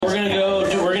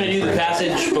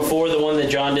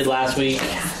John did last week.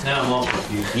 Now I'm all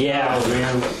confused. Yeah,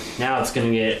 now it's going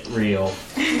to get real.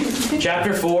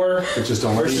 Chapter 4, verses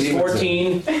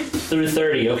 14 through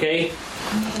 30, okay?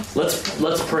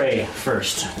 Let's pray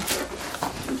first.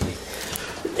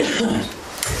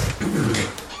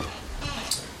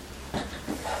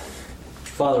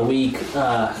 Father, we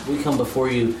come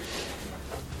before you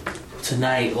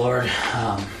tonight, Lord.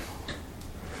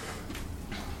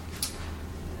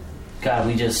 God,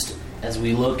 we just, as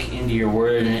we look into your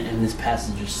word, and in this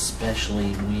passage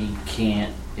especially, we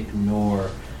can't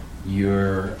ignore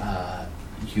your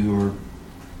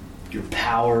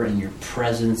power and your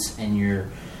presence and your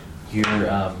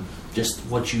just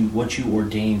what you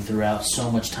ordained throughout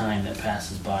so much time that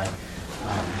passes by,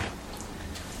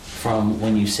 from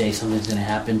when you say something's going to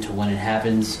happen to when it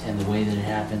happens and the way that it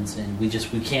happens, and we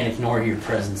can't ignore your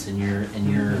presence and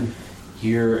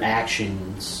your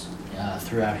actions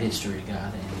throughout history,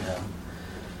 God. And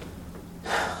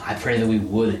I pray that we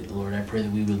would, Lord. I pray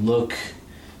that we would look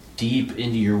deep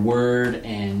into your word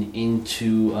and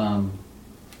into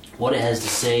what it has to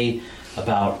say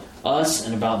about us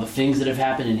and about the things that have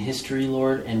happened in history,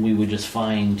 Lord, and we would just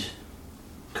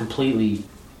completely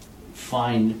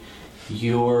find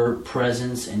your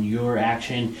presence and your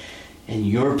action and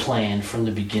your plan from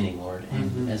the beginning, Lord,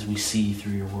 and as we see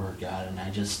through your word, God. And I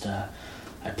just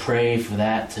I pray for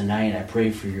that tonight. I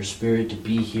pray for your Spirit to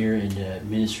be here and to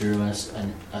minister to us,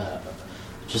 and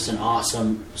just an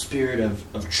awesome spirit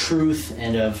of truth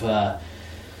and of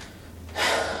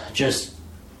just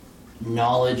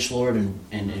knowledge, Lord,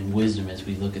 and wisdom as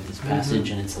we look at this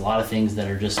passage. And it's a lot of things that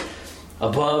are just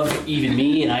above even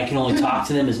me, and I can only talk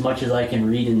to them as much as I can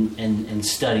read and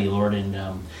study, Lord, and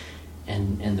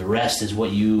the rest is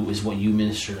what you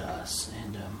minister to us.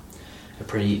 And I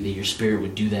pray that your Spirit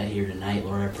would do that here tonight,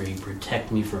 Lord. I pray you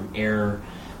protect me from error,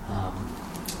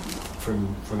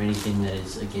 from anything that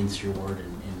is against your word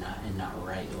and not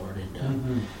right, Lord,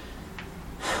 and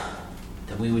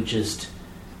that we would just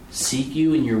seek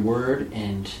you in your word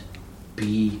and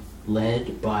be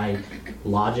led by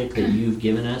logic that you've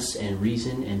given us, and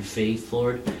reason and faith,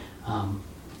 Lord,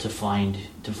 to find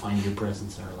your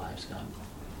presence in our lives, God.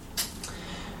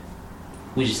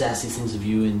 We just ask these things of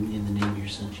you in the name of your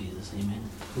Son, Jesus. Amen.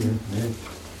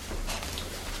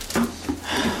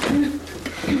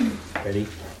 Amen. Ready?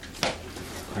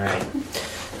 All right.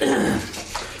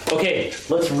 Okay,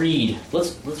 let's read.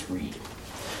 Let's read.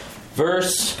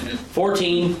 Verse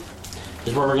 14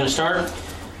 is where we're going to start.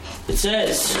 It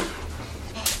says,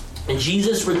 "And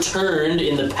Jesus returned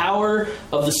in the power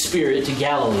of the Spirit to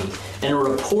Galilee, and a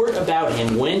report about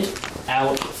him went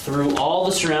out through all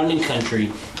the surrounding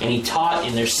country, and he taught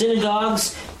in their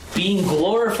synagogues, being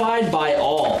glorified by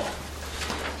all.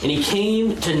 And he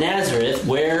came to Nazareth,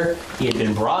 where he had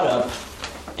been brought up,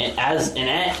 and as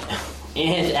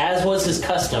was his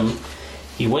custom,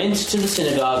 he went to the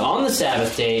synagogue on the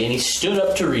Sabbath day, and he stood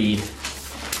up to read.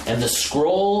 And the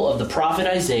scroll of the prophet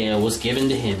Isaiah was given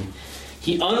to him.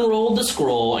 He unrolled the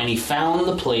scroll, and he found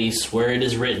the place where it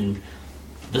is written,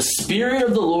 'The Spirit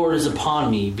of the Lord is upon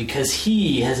me, because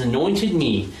he has anointed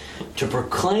me to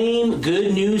proclaim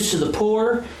good news to the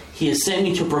poor. He has sent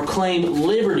me to proclaim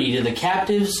liberty to the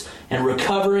captives and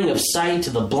recovering of sight to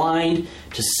the blind,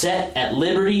 to set at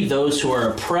liberty those who are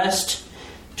oppressed,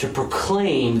 to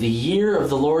proclaim the year of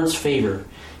the Lord's favor.'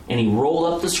 And he rolled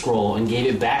up the scroll and gave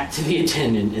it back to the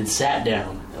attendant and sat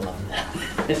down." I love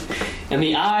that. "And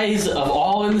the eyes of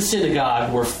all in the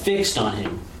synagogue were fixed on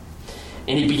him.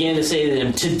 And he began to say to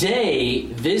them, 'Today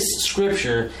this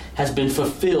scripture has been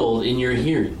fulfilled in your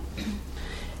hearing.'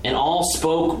 And all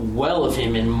spoke well of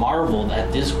him and marveled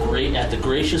at the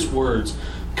gracious words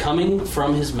coming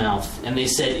from his mouth. And they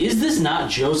said, 'Is this not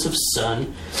Joseph's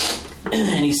son?'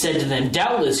 And he said to them,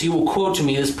 'Doubtless you will quote to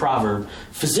me this proverb,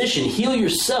 Physician, heal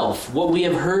yourself. What we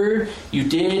have heard you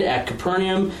did at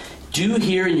Capernaum, do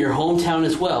here in your hometown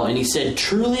as well.' And he said,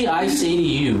 'Truly I say to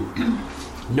you,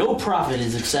 no prophet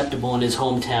is acceptable in his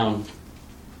hometown.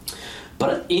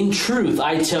 But in truth,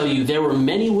 I tell you, there were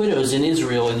many widows in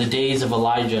Israel in the days of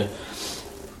Elijah,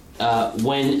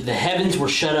 when the heavens were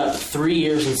shut up 3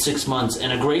 years and 6 months,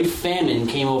 and a great famine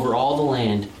came over all the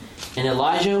land. And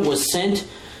Elijah was sent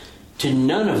to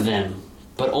none of them,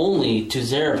 but only to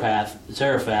Zarephath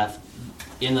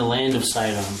in the land of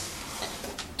Sidon,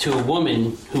 to a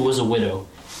woman who was a widow.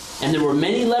 And there were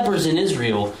many lepers in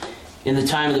Israel in the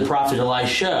time of the prophet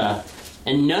Elisha,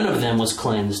 and none of them was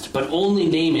cleansed, but only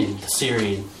Naaman the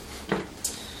Syrian.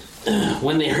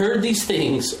 When they heard these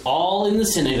things, all in the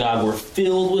synagogue were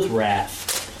filled with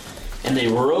wrath, and they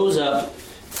rose up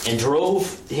and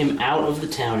drove him out of the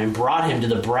town and brought him to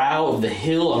the brow of the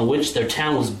hill on which their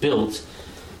town was built,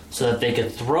 so that they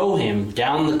could throw him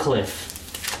down the cliff.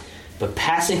 But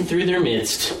passing through their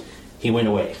midst, he went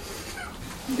away.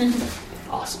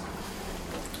 Awesome.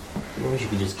 I wish you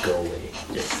could just go away.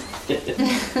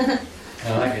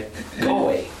 I like it. Go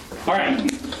away. All right.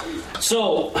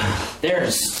 So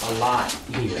there's a lot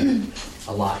here.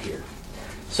 A lot here.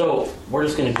 So we're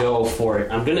just going to go for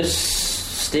it. I'm going to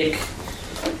stick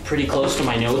pretty close to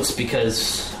my notes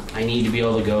because I need to be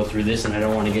able to go through this and I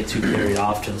don't want to get too carried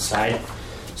off to the side.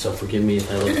 So forgive me if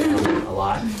I look down a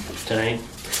lot tonight.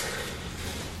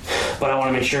 But I want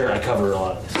to make sure I cover a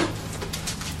lot of this.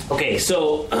 Okay,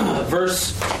 so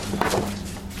verse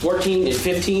 14 and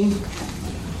 15,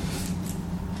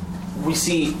 we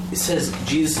see it says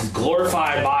Jesus is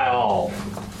glorified by all.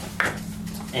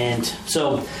 And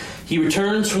so he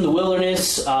returns from the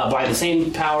wilderness by the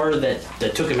same power that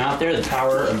took him out there, the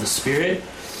power of the Spirit.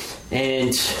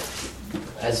 And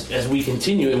as we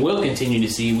continue and will continue to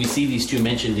see, we see these two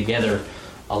mentioned together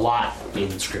a lot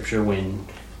in Scripture, when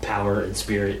power and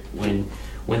Spirit, when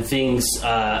things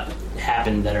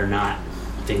happen that are not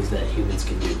things that humans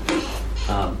can do.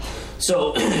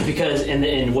 So because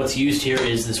and what's used here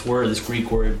is this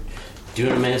Greek word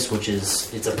dunamis, which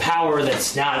is, it's a power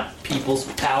that's not people's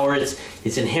power.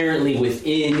 It's inherently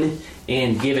within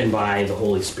and given by the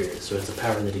Holy Spirit. So it's a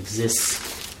power that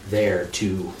exists there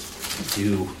to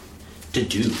do,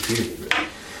 period.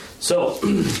 So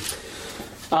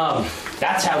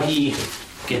that's how he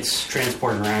gets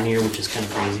transported around here, which is kind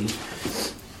of crazy.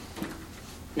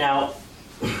 Now,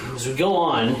 as we go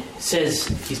on, it says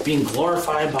he's being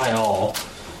glorified by all,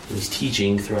 and he's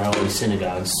teaching throughout all these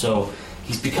synagogues. So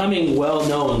he's becoming well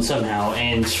known somehow.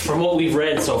 And from what we've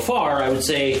read so far, I would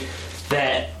say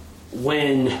that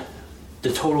when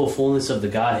the total fullness of the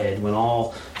Godhead, when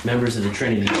all members of the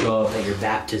Trinity show up at your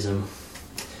baptism,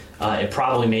 it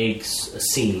probably makes a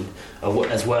scene,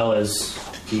 as well as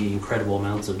the incredible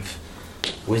amounts of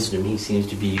wisdom he seems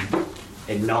to be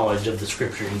acknowledged of the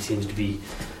Scripture. He seems to be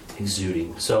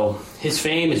exuding. So his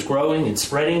fame is growing and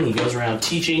spreading. He goes around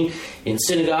teaching in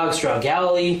synagogues throughout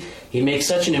Galilee. He makes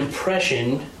such an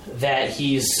impression that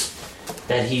he's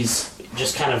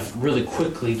just kind of really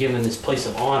quickly given this place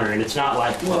of honor. And it's not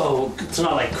like, whoa, it's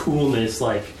not like coolness,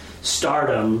 like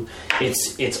stardom.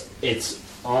 It's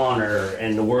honor,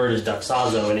 and the word is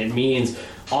doxazo, and it means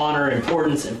honor,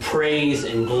 importance, and praise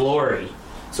and glory.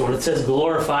 So when it says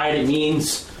glorified, it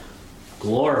means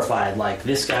glorified, like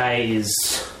this guy is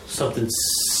something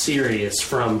serious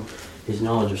from his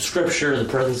knowledge of Scripture, the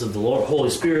presence of the Lord,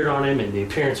 Holy Spirit on him, and the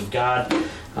appearance of God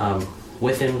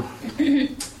with him.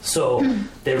 So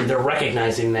they're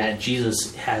recognizing that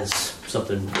Jesus has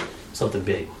something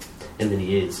big, and that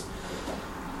he is.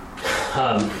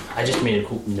 I just made a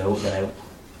cool note that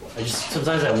I just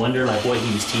sometimes I wonder like what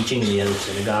he was teaching in the other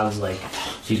synagogues, like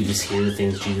if you could just hear the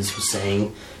things Jesus was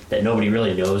saying, that nobody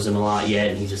really knows him a lot yet,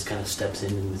 and he just kind of steps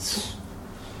in, and it's,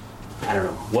 I don't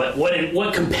know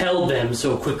what compelled them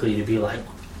so quickly to be like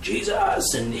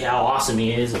Jesus and how awesome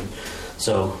he is. And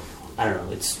so I don't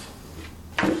know, it's,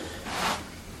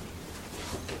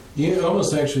 you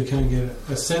almost actually kind of get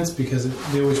a sense, because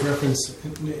they always reference,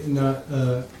 not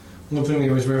one thing they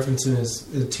always reference in his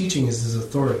teaching is his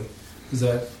authority. Is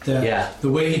that yeah. The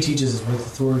way he teaches is with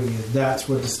authority, and that's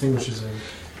what distinguishes him.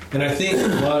 And I think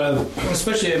a lot of,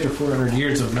 especially after 400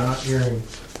 years of not hearing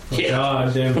from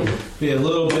God, then be a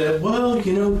little bit, well,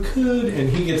 could, and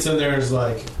he gets in there and is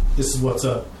like, this is what's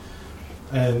up.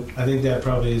 And I think that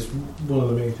probably is one of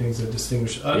the main things that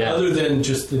distinguish, other than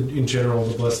just in general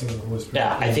the blessing of the Holy Spirit.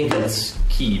 Yeah, I think that's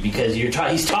key, because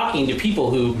he's talking to people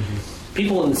who,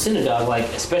 people in the synagogue, like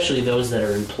especially those that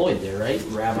are employed there, right,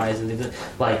 rabbis and things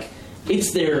like.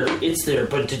 It's their,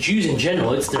 but to Jews in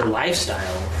general, it's their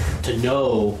lifestyle to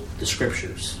know the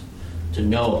Scriptures, to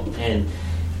know them,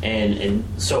 and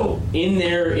so in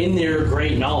their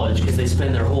great knowledge, because they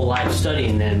spend their whole life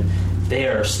studying them, they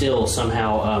are still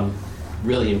somehow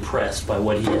really impressed by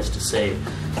what he has to say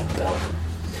about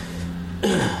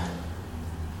them.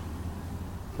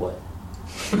 What?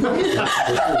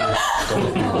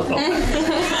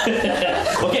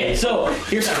 Okay, so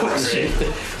here's the question.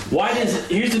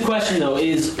 Here's the question though,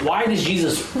 is why does he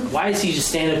just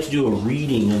stand up to do a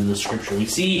reading of the Scripture? We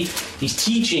see he's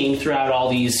teaching throughout all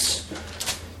these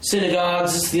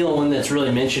synagogues. It's the only one that's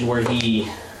really mentioned where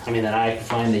that I can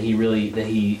find that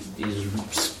he is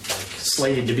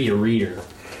slated to be a reader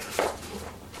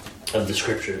of the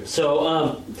Scripture.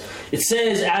 So it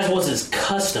says, as was his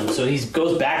custom. So he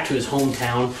goes back to his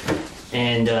hometown,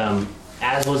 and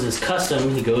as was his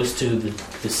custom, he goes to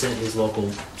his local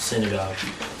synagogue.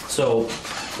 So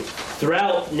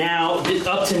throughout now,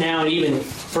 up to now, and even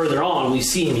further on, we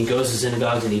see him. He goes to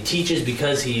synagogues and he teaches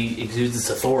because he exudes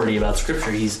this authority about Scripture.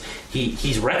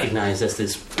 He's recognized as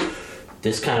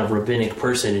this kind of rabbinic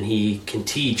person, and he can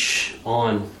teach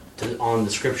on the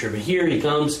Scripture. But here he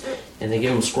comes, and they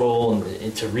give him a scroll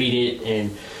and to read it.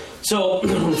 And so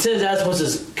it says, as was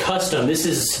his custom. This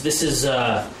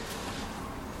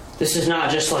is not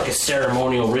just like a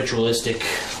ceremonial, ritualistic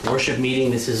worship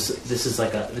meeting. This is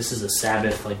a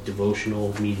Sabbath, like,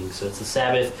 devotional meeting. So it's a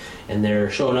Sabbath, and they're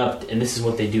showing up, and this is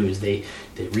what they do: is they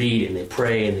read and they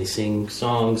pray and they sing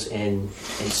songs and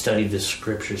study the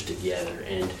Scriptures together.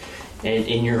 And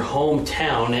in your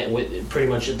hometown, pretty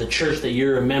much at the church that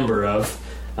you're a member of,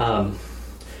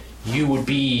 it would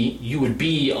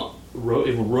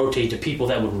rotate to people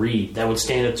that would read, that would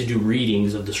stand up to do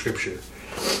readings of the Scripture.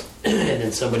 And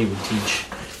then somebody would teach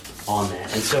on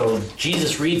that. And so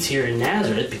Jesus reads here in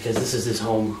Nazareth because this is his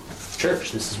home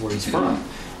church. This is where he's from.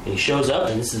 And he shows up,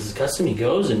 and this is his custom. He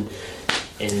goes, and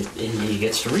he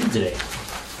gets to read today.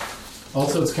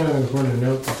 Also, it's kind of important to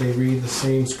note that they read the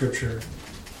same Scripture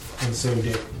on the same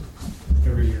day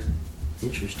every year.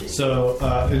 Interesting. So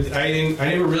I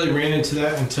never really ran into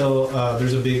that until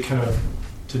there's a big kind of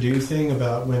to-do thing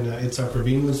about when Yitzhak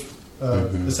Rabin was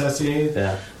assassinated.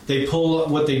 Yeah. They pull,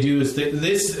 what they do is,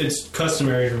 it's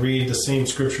customary to read the same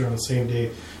Scripture on the same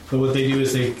day, but what they do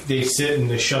is they sit and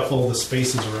they shuffle the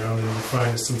spaces around and they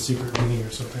find some secret meaning or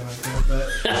something like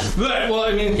that. But well,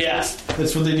 I mean, yeah,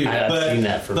 that's what they do. I've seen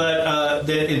that from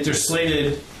they're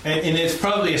slated, and it's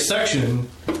probably a section.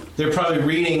 They're probably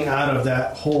reading out of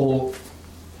that whole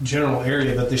general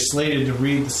area, but they're slated to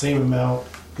read the same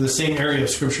area of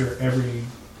Scripture every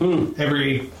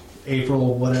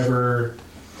April, whatever.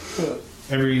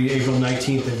 Every April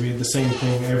 19th, they read the same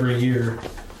thing every year.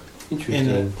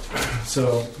 Interesting.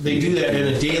 So they do that in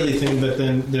a daily thing, but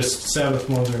then this Sabbath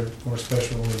ones are more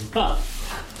special. Huh.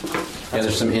 Yeah,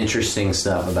 there's some interesting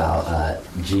stuff about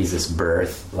Jesus'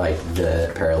 birth, like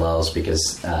the parallels,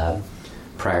 because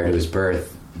prior to his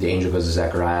birth, the angel goes to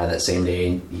Zechariah. That same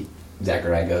day,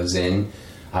 Zechariah goes in.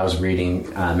 I was reading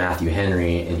Matthew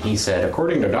Henry, and he said,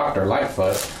 according to Dr.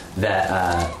 Lightfoot,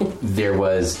 that there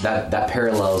was that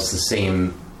parallels the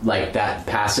same, like that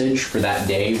passage for that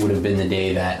day would have been the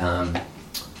day that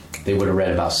they would have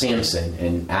read about Samson.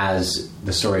 And as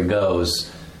the story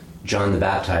goes, John the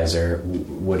Baptizer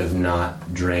would have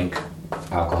not drank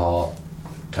alcohol,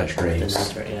 touched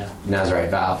grapes, Nazarite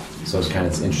vow. So it's kind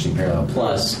of this interesting parallel.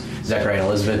 Plus, Zechariah and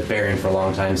Elizabeth barren for a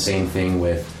long time. Same thing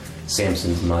with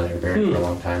Samson's mother, barren for a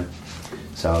long time.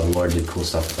 So the Lord did cool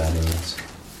stuff with that anyways.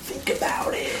 Think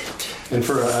about it. And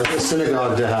for a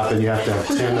synagogue to happen, you have to have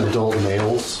 10 adult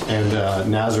males, and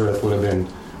Nazareth would have been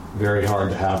very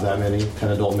hard to have that many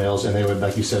 10 adult males, and they would,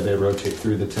 like you said, they rotate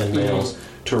through the 10 males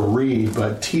to read,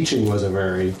 but teaching was a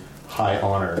very high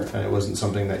honor, and it wasn't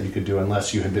something that you could do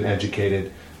unless you had been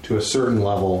educated to a certain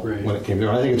level when it came to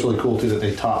it. I think it's really cool, too, that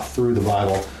they taught through the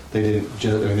Bible. They didn't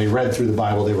just, I mean, they read through the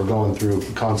Bible, they were going through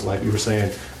constantly, like you were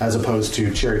saying, as opposed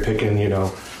to cherry picking, your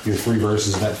 3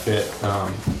 verses that fit.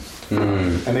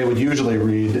 And they would usually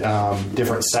read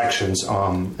different sections,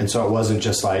 and so it wasn't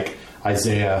just like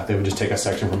Isaiah. They would just take a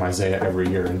section from Isaiah every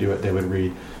year and do it. They would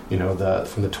read,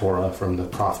 from the Torah, from the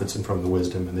prophets, and from the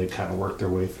wisdom, and they'd kind of work their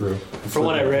way through. From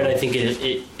what I read, I think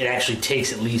it actually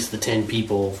takes at least the 10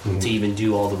 people to even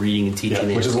do all the reading and teaching.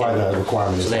 Yeah, which is why the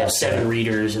requirement is. So they have 7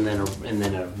 readers and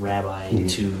then a rabbi and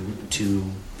two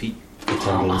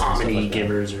hominy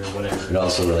givers or whatever. It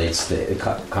also relates to the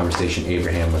conversation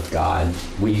Abraham with God.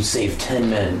 Will you save 10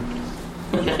 men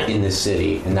in this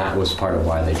city? And that was part of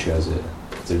why they chose it.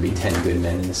 So there'd be 10 good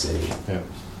men in the city. Yeah.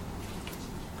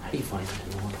 How do you find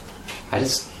that? I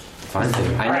just find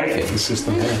things. I know things.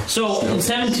 System. So in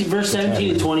verse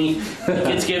 17 to 20,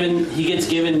 he gets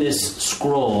given this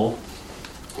scroll,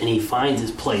 and he finds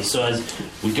his place. So as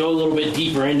we go a little bit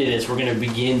deeper into this, we're going to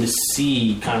begin to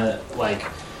see kind of like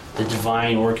the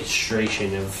divine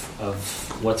orchestration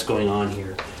of what's going on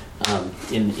here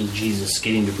in Jesus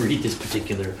getting to read this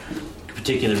particular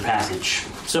passage.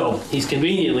 So he's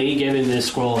conveniently given this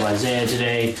scroll of Isaiah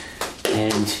today,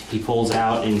 and he pulls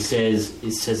out and he says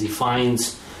he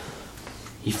finds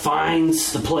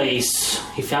the place.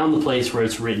 He found the place where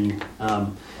it's written,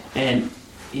 and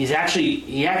he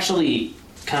actually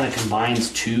kind of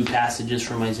combines 2 passages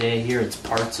from Isaiah here. It's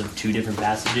parts of 2 different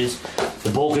passages. The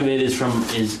bulk of it is from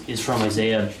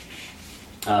Isaiah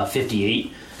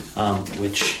 58,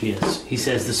 which he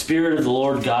says, "The Spirit of the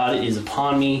Lord God is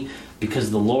upon me,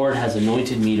 because the Lord has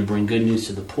anointed me to bring good news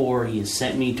to the poor. He has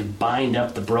sent me to bind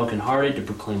up the brokenhearted, to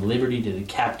proclaim liberty to the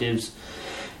captives,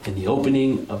 and the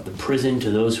opening of the prison to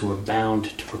those who are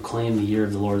bound, to proclaim the year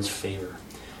of the Lord's favor.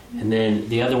 And then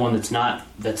the other one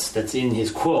that's in his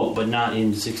quote, but not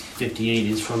in 58,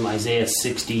 is from Isaiah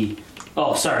 60.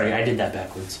 Oh, sorry, I did that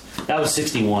backwards. That was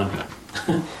 61.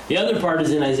 The other part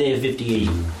is in Isaiah 58.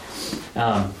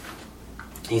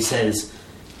 He says,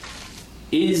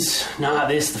 "Is not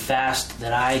this the fast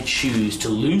that I choose, to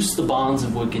loose the bonds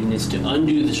of wickedness, to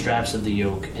undo the straps of the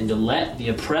yoke, and to let the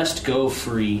oppressed go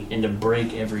free, and to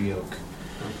break every yoke?"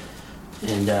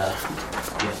 And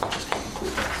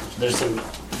there's some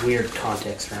weird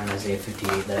context around Isaiah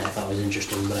 58 that I thought was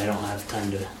interesting, but I don't have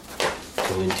time to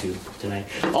go into tonight.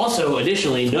 Also,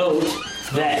 additionally, note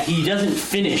that he doesn't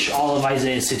finish all of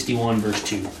Isaiah 61 verse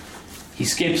 2. He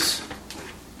skips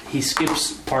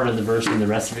part of the verse, and the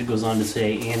rest of it goes on to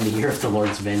say, "and the year of the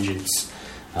Lord's vengeance,"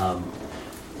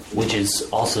 which is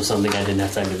also something I didn't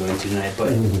have time to go into tonight,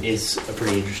 but is a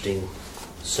pretty interesting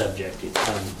subject.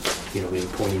 Being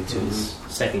pointing to his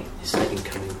second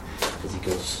coming as he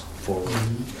goes forward.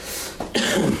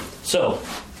 So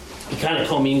he kind of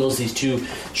commingles these two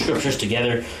scriptures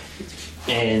together,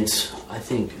 and I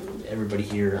think everybody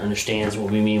here understands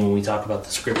what we mean when we talk about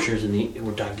the scriptures, and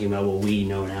we're talking about what we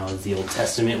know now as the Old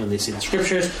Testament. When they say the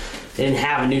scriptures, they didn't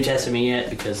have a New Testament yet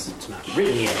because it's not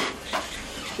written yet.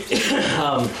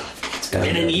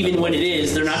 And then even when it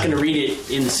is, they're not going to read it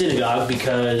in the synagogue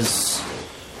because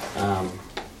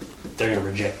they're going to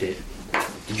reject it.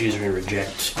 The Jews are going to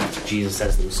reject Jesus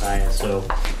as the Messiah, so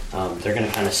they're going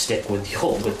to kind of stick with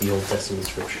the Old Testament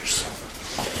scriptures.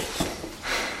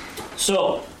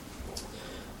 So,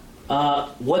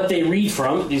 what they read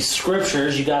from these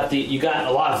scriptures, you got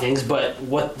a lot of things, but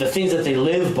what the things that they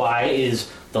live by is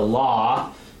the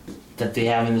law that they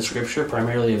have in the scripture,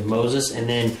 primarily of Moses, and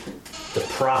then the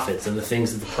prophets and the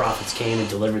things that the prophets came and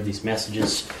delivered these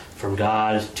messages from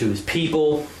God to his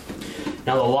people.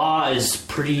 Now, the law is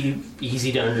pretty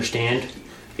easy to understand.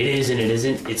 It is and it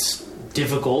isn't. It's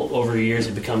difficult over years.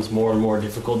 It becomes more and more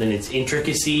difficult in its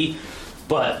intricacy.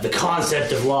 But the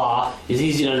concept of law is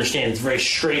easy to understand. It's very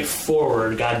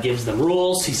straightforward. God gives them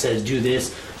rules. He says, do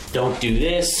this, don't do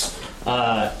this.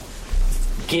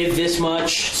 Give this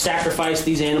much, sacrifice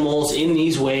these animals in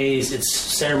these ways. It's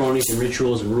ceremonies and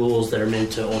rituals and rules that are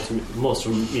meant to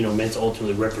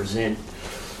ultimately represent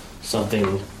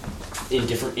something in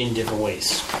different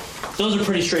ways. Those are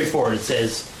pretty straightforward. It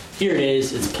says, here it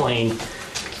is, it's plain.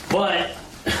 But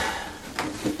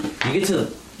you get to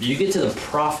the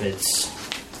prophets,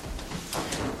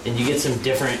 and you get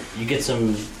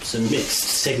some mixed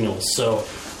signals. So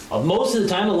a lot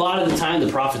of the time, the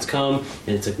prophets come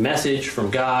and it's a message from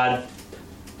God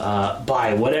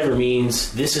by whatever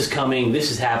means. This is coming.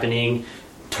 This is happening.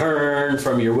 Turn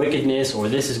from your wickedness, or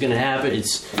this is going to happen.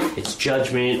 It's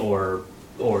judgment or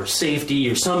safety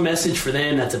or some message for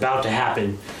them that's about to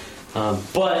happen.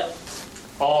 But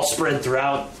all spread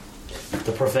throughout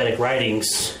the prophetic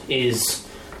writings is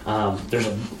there's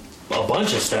a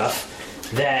bunch of stuff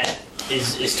that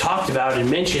is talked about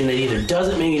and mentioned that either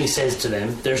doesn't make any sense to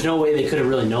them. There's no way they could have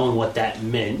really known what that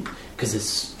meant because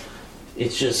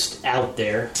it's just out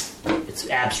there. It's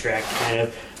abstract kind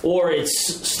of, or it's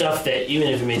stuff that even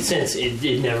if it made sense, it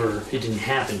didn't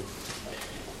happen,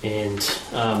 and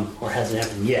or hasn't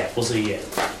happened yet. We'll say yet.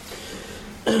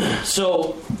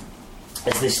 So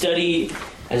as they study,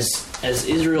 as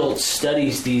Israel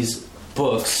studies these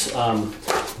books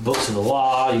of the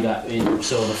law, you got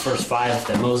the first 5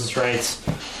 that Moses writes,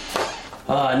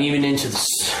 and even into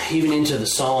the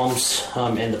Psalms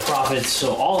and the prophets.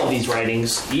 So all of these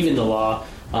writings, even the law,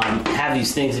 have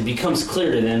these things. It becomes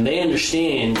clear to them. They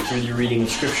understand through the reading of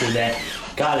Scripture that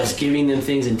God is giving them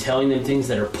things and telling them things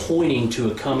that are pointing to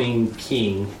a coming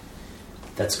King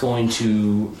that's going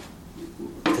to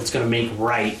make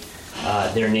right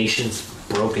their nation's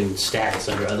broken status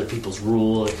under other people's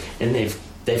rule, and they've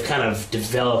kind of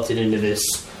developed it into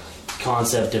this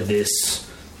concept of this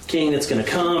king that's going to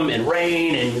come and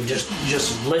reign and just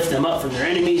lift them up from their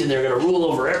enemies, and they're going to rule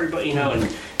over everybody,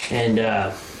 and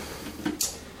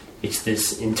it's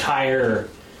this entire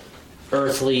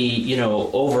earthly,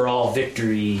 overall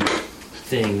victory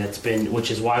thing which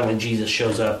is why when Jesus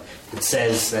shows up and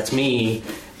says, "That's me,"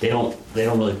 they don't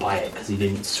really buy it because he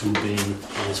didn't swoop in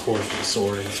on his horse with a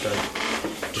sword and start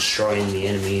destroying the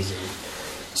enemies.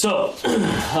 So,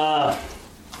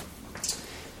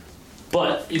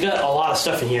 but you got a lot of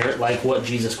stuff in here, like what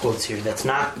Jesus quotes here, that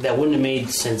wouldn't have made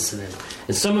sense to them.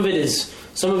 And some of it is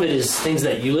things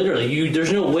that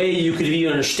there's no way you could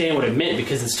even understand what it meant,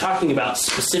 because it's talking about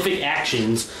specific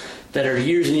actions that are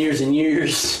years and years and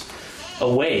years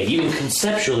away. Even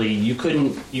conceptually, you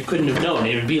couldn't have known.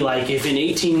 It would be like if in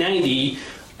 1890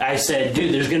 I said,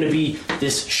 dude, there's going to be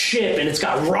this ship and it's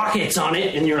got rockets on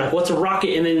it. And you're like, what's a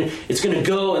rocket? And then it's going to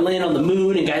go and land on the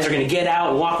moon and guys are going to get out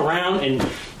and walk around. And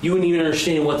you wouldn't even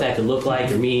understand what that could look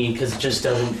like or mean because it just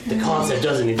doesn't, the concept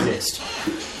doesn't exist.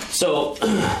 So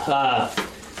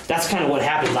that's kind of what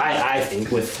happens, I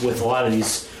think, with a lot of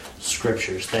these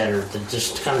scriptures they're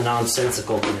just kind of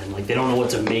nonsensical to them. Like, they don't know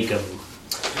what to make of them.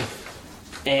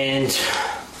 And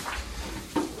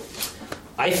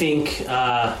I think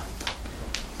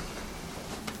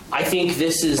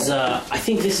this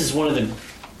is one of the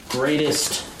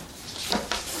greatest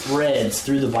threads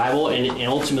through the Bible, and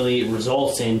ultimately it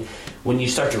results in, when you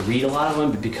start to read a lot of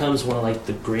them, it becomes one of like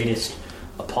the greatest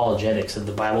apologetics of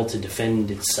the Bible to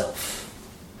defend itself.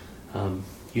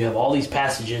 You have all these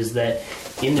passages that,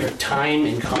 in their time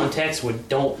and context,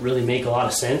 don't really make a lot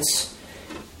of sense,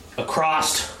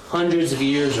 across hundreds of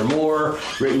years or more,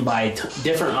 written by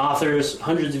different authors,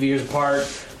 hundreds of years apart,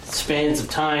 spans of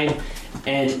time,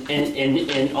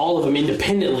 and all of them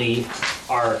independently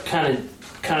are kind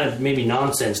of maybe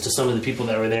nonsense to some of the people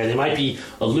that were there. They might be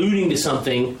alluding to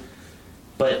something,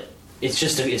 but it's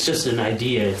just an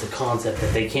idea, it's a concept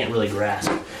that they can't really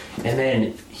grasp. And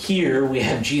then here we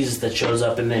have Jesus that shows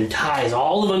up and then ties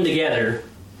all of them together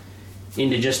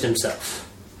into just himself.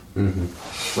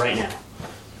 Mm-hmm. Right now.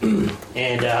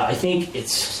 And I think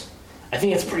it's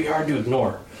pretty hard to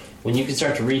ignore when you can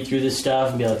start to read through this stuff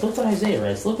and be like, look what Isaiah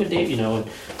writes, look what David, and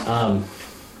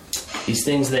these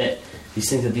things that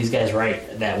these guys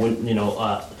write, that when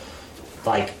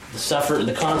like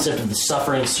the concept of the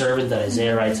suffering servant that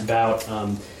Isaiah writes about,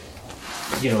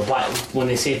 when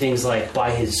they say things like,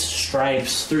 by his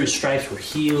stripes, through his stripes we're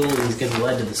healed, and he's going to be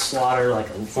led to the slaughter like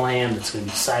a lamb that's going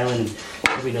to be silent, and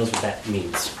everybody knows what that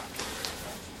means.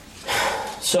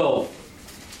 So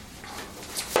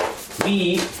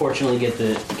we fortunately get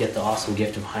the awesome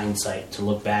gift of hindsight to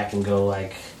look back and go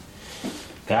like,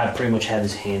 God pretty much had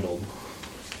this handled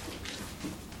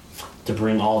to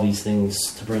bring all these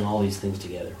things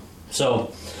together.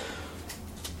 So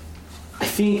I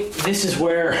think this is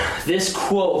where this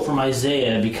quote from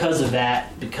Isaiah, because of that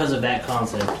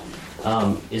concept,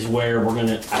 is where we're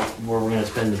gonna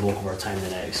spend the bulk of our time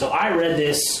tonight. So I read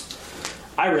this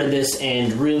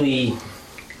and really,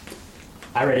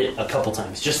 I read it a couple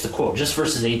times, just the quote, just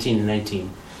verses 18 and 19,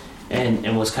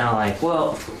 and was kind of like,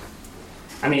 well,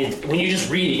 I mean, when you just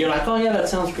read it, you're like, oh yeah, that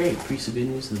sounds great. Preach the good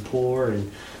news to the poor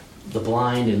and the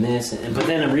blind and this, but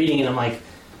then I'm reading and I'm like,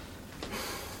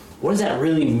 what does that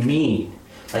really mean?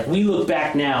 Like, we look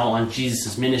back now on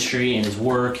Jesus' ministry and his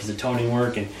work, his atoning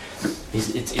work, and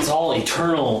it's all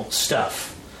eternal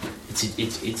stuff.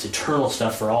 It's eternal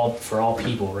stuff for all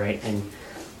people, right? And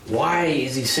why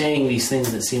is he saying these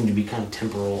things that seem to be kind of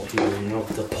temporal here?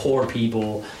 The poor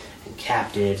people and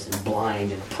captives and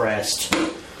blind and oppressed.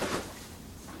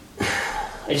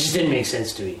 It just didn't make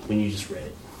sense to me when you just read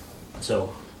it.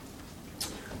 So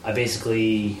I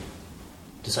basically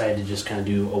decided to just kind of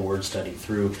do a word study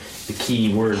through the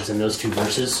key words in those two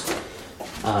verses.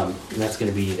 And that's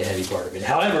going to be the heavy part of it.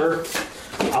 However,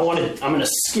 I'm going to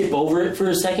skip over it for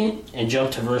a second and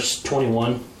jump to verse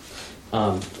 21.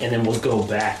 And then we'll go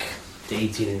back to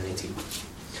 18 and 19.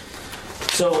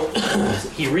 So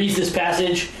he reads this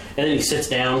passage and then he sits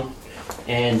down.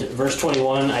 And verse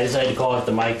 21, I decided to call it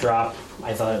the mic drop.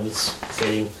 I thought it was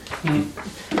fitting.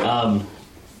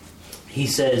 He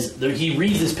says, he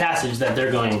reads this passage that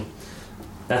they're going,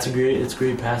 it's a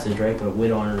great passage, right? But we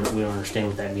don't understand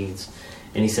what that means.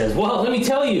 And he says, well, let me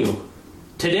tell you,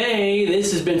 today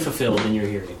this has been fulfilled in your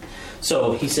hearing.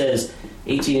 So he says,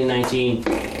 18 and 19,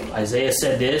 Isaiah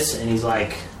said this, and he's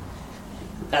like,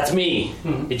 that's me.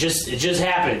 Mm-hmm. It just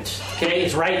happened. Okay,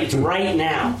 it's right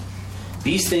now.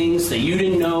 These things that you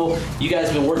didn't know, you guys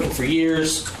have been working for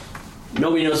years.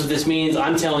 Nobody knows what this means.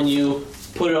 I'm telling you,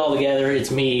 put it all together.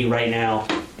 It's me right now,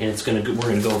 and we're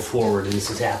gonna go forward, and this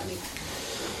is happening.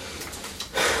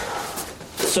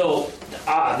 So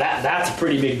that's a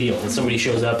pretty big deal. And somebody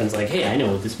shows up and is like, "Hey, I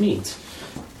know what this means,"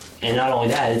 and not only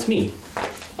that, it's me.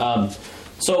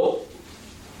 So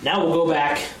now we'll go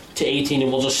back to 18,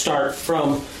 and we'll just start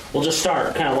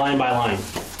kind of line by line.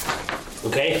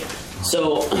 Okay.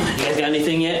 So, you guys got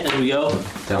anything yet as we go?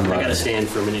 I gotta stand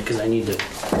for a minute because I need to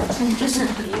just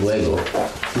wiggle.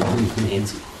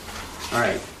 Nancy. All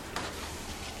right.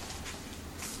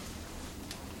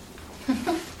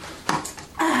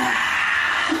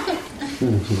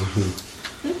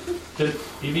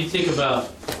 If you think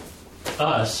about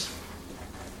us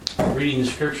reading the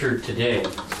scripture today,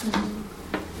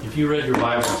 if you read your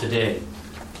Bible today,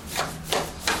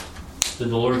 did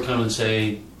the Lord come and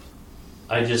say,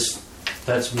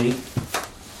 that's me?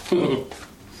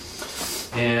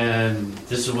 And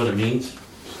this is what it means.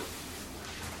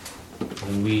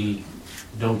 And we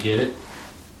don't get it.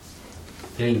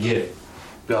 They didn't get it.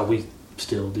 Well, we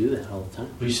still do that all the time.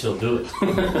 We still do it.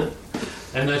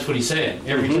 And that's what he's saying.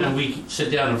 Every time we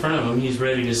sit down in front of him, he's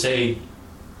ready to say,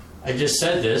 I just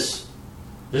said this.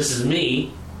 This is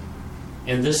me.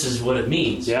 And this is what it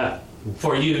means. Yeah.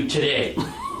 For you today.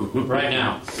 Right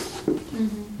now.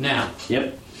 Now.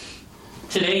 Yep.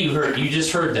 Today you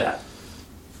just heard that.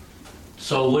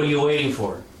 So what are you waiting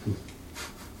for?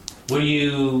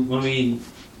 The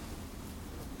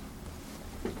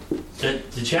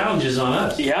challenge is on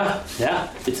us. Yeah.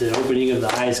 It's an opening of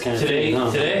the eyes kind of Today, thing.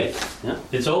 Huh? today. Yeah.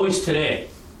 It's always today.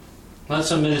 Not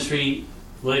some ministry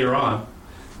later on.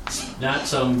 It's not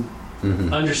some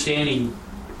understanding.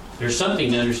 There's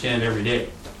something to understand every day.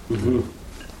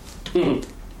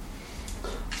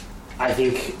 I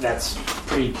think that's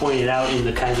pretty pointed out in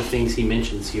the kinds of things he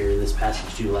mentions here in this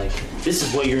passage too. Like, this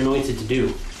is what you're anointed to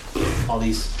do. All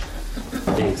these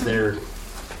things. They're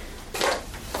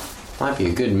Might be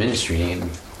a good ministry name.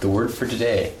 The word for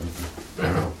today.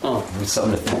 It's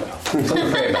something to think about. Something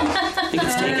to pray about. I think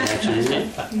it's taken actually, isn't it?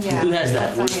 Yeah. Who has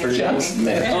that word for today? John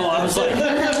Smith. Oh, I was like,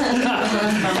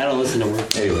 I don't listen to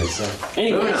words. Anyway, so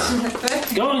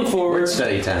Anyways, going forward.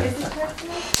 study time.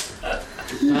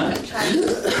 Isn't it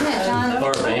John?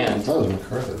 Or man. That was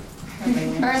MacArthur.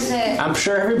 Or is it? I'm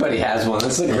sure everybody has one.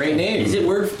 That's a great name. Is it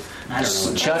word? I don't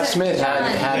know. Chuck Smith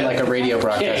had like a radio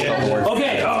broadcast called Word.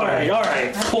 Okay, all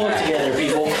right. Pull it together,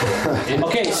 people.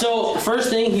 Okay, so first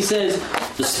thing he says,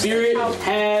 the Spirit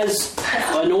has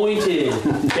anointed.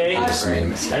 Okay? I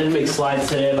didn't make slides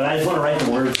today, but I just want to write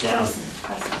the words down.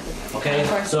 Okay,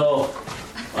 so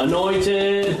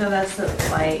anointed. No, that's the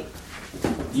light.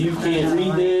 You can't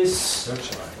read this.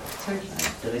 Searchlight.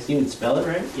 Did I even spell it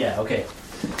right? Yeah, okay.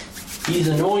 He's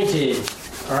anointed.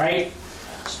 All right?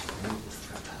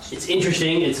 It's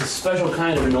interesting. It's a special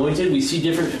kind of anointed. We see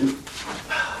different...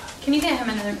 Can you get him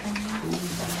another pen?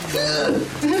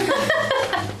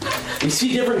 We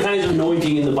see different kinds of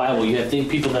anointing in the Bible. You have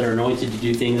people that are anointed to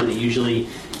do things that usually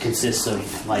consists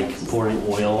of like pouring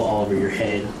oil all over your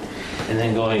head and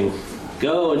then going,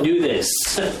 go and do this.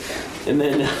 And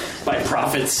then by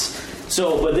prophets.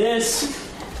 So, but this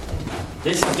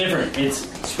is different. It's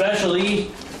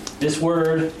especially this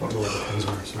word. I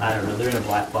don't know. They're in a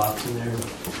black box in there.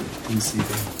 You see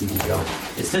them. You can go.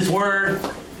 It's this word.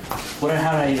 How do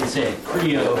I even say it?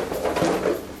 Creo.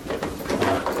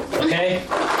 Okay?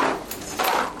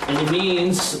 And it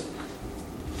means,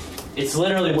 it's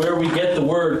literally where we get the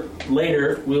word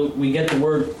later, we get the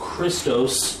word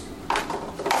Christos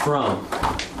from.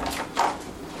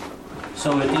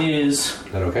 So it is, Is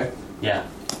that okay? yeah,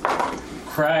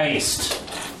 Christ.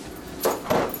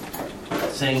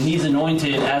 Saying he's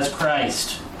anointed as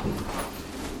Christ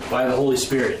by the Holy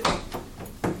Spirit.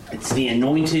 It's the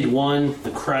anointed one, the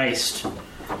Christ.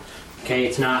 Okay,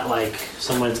 it's not like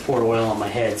someone's poured oil on my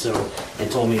head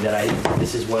and told me that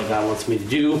this is what God wants me to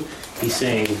do. He's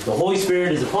saying the Holy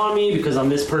Spirit is upon me because I'm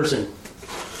this person.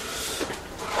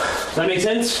 Does that make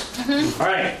sense? All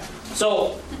right.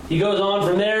 So he goes on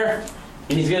from there,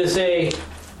 and he's going to say,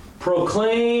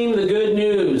 proclaim the good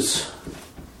news.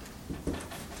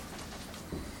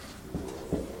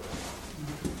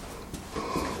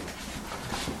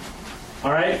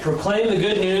 All right, proclaim the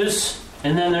good news.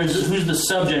 And then who's the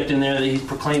subject in there that he's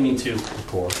proclaiming to? The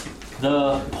poor.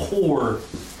 The poor.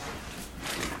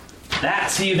 That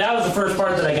was the first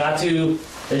part that I got to.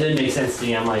 It didn't make sense to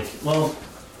me. I'm like, well,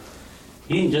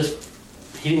 he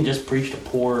didn't just preach to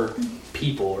poor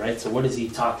people, right? So what is he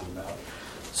talking about?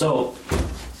 So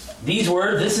these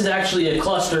words, this is actually a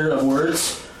cluster of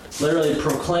words. Literally,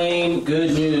 proclaim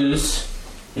good news.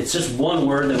 It's just one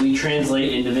word that we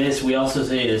translate into this. We also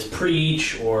say it as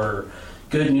preach or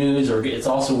good news, or it's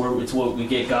also where it's what we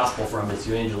get gospel from. It's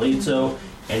evangelizo,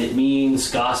 and it means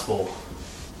gospel.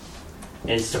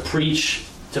 And it's to preach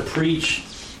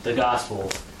the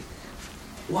gospel.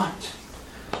 What?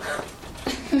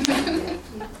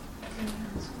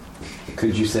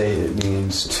 Could you say it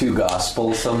means to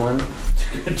gospel someone?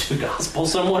 To gospel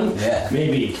someone? Yeah.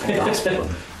 Maybe. To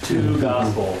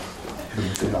gospel.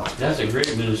 That's a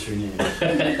great ministry name.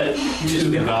 To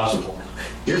the gospel.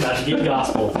 You're about to get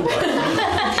gospel.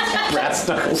 Rat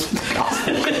Snuggles.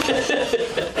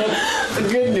 The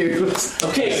good news.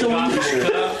 Okay, so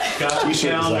Got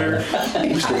calendar.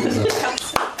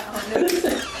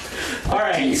 all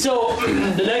right. So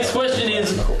the next question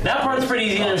is, that part's pretty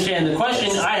easy to understand. The question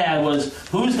I had was,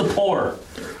 who's the poor?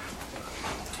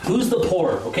 Who's the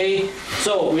poor? Okay.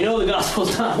 So we know the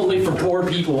gospel's not only for poor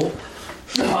people.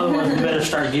 Otherwise, we better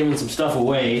start giving some stuff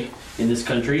away in this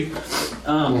country.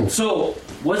 So,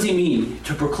 what does he mean?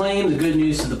 To proclaim the good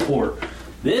news to the poor.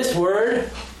 This word,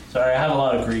 sorry, I have a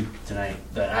lot of Greek tonight,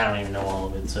 but I don't even know all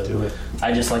of it, so Do it.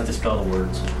 I just like to spell the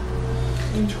words.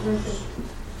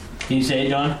 Can you say it,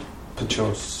 John?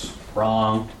 Pachos.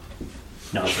 Wrong.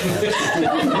 No, it's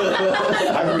okay.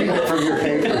 I'm reading it from your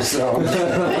paper, so.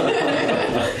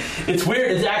 It's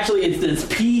weird. It's actually it's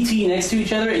P-T next to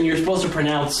each other, and you're supposed to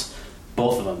pronounce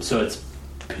both of them. So it's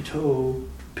Pitokoa.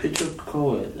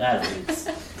 I don't know.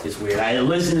 It's weird. I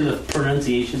listened to the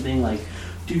pronunciation thing like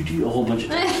do a whole bunch of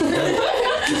times.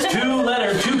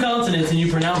 It's two consonants, and you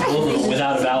pronounce both of them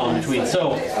without a vowel in between.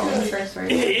 So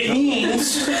it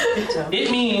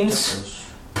means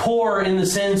poor in the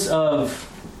sense of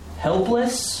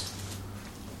helpless.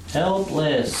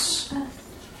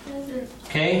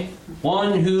 Okay?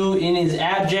 One who in his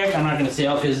abject, I'm not going to say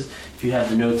all because if you have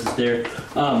the notes, it's there.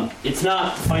 It's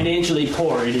not financially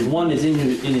poor. It is one is in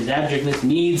his abjectness,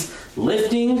 needs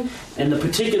lifting. And the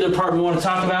particular part we want to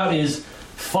talk about is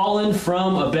fallen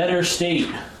from a better state.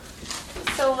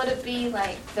 So would it be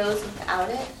like those without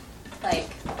it? Like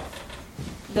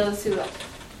those who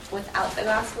without the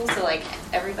gospel? So like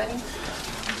everybody?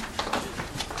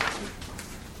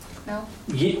 No?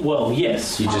 Well,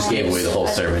 yes. You just gave away the whole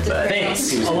sermon, but Thanks.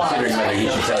 he was A lot. considering whether he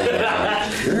should tell you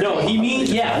that. No, he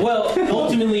means, yeah, well,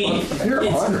 ultimately,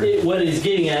 what he's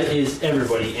getting at is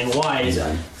everybody. And why is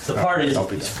Done. the part is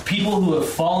people who have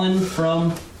fallen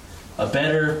from a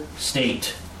better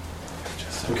state.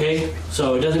 Okay?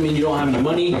 So it doesn't mean you don't have any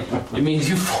money. It means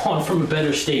you've fallen from a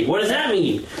better state. What does that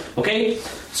mean? Okay?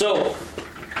 So,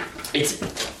 it's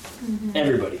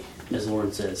everybody, as the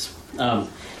word says.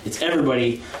 It's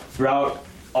everybody throughout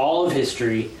all of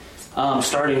history,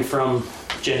 starting from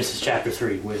Genesis chapter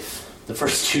 3 with the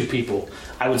first two people.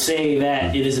 I would say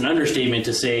that it is an understatement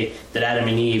to say that Adam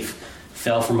and Eve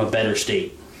fell from a better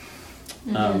state.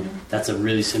 That's a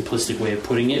really simplistic way of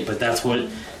putting it, but that's what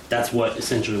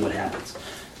essentially what happens.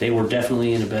 They were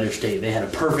definitely in a better state. They had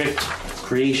a perfect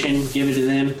creation given to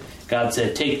them. God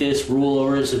said, take this, rule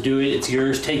over it, so do it, it's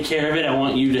yours, take care of it, I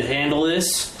want you to handle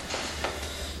this.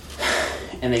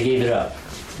 And they gave it up.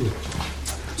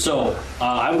 So,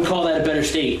 I would call that a better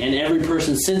state. And every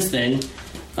person since then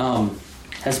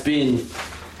has been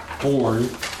born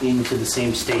into the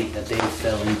same state that they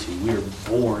fell into. We are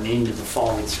born into the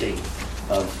fallen state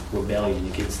of rebellion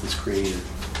against this Creator.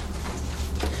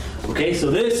 Okay,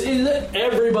 so this is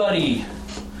everybody.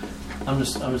 I'm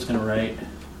just going to write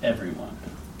everyone.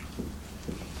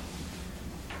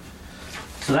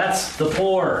 So that's the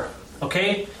poor.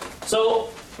 Okay, so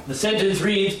the sentence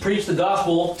reads, "Preach the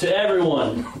gospel to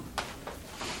everyone."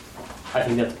 I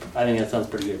think that sounds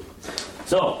pretty good.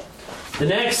 So, the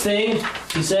next thing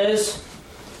he says,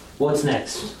 what's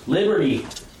next? Liberty.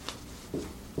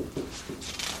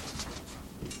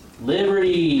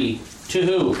 Liberty to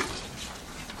who?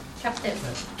 Captive.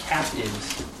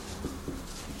 Captives.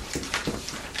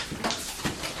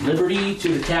 Liberty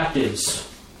to the captives.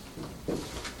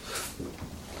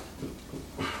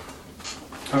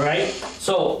 Alright,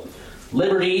 so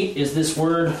liberty is this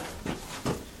word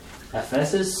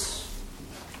aphesis.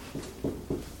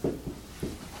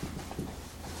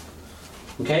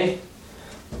 Okay?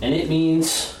 And it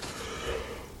means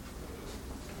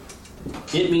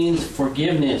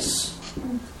forgiveness.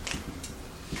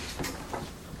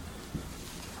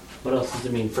 What else does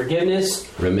it mean? Forgiveness.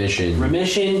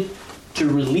 Remission. To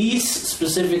release,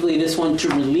 specifically this one, to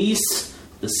release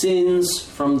the sins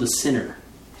from the sinner.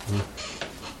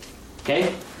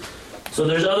 Okay? So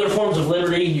there's other forms of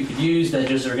liberty you could use that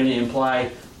just are going to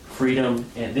imply freedom.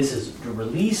 And this is to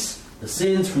release the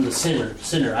sins from the sinner.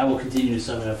 I will continue to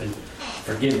sum it up in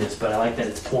forgiveness, but I like that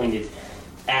it's pointed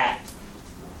at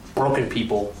broken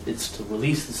people. It's to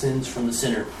release the sins from the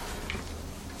sinner.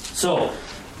 So,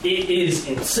 the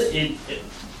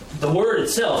word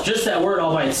itself, just that word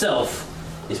all by itself,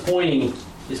 is pointing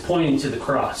to the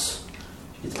cross.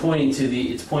 It's pointing to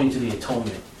the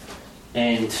atonement,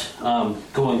 and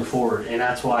going forward. And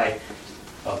that's why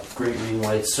a great reason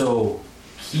why it's so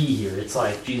key here. It's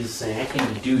like Jesus saying, "I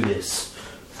came to do this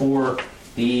for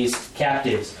these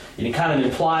captives," and it kind of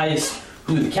implies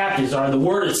who the captives are. The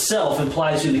word itself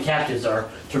implies who the captives are.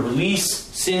 To release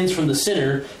sins from the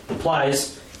sinner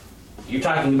implies you're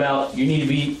talking about you're going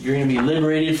to be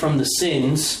liberated from the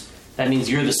sins. That means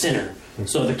you're the sinner.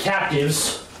 So the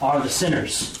captives are the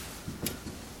sinners.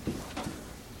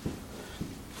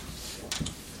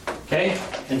 Okay?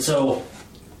 And so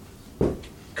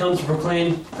comes to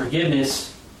proclaim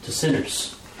forgiveness to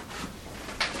sinners.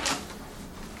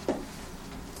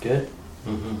 Good?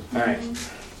 Mm-hmm. All right.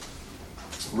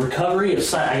 Recovery of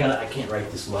sight. I can't write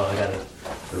this well. I gotta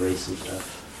erase some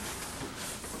stuff.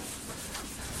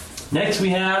 Next we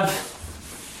have,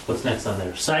 what's next on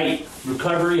there? Sight.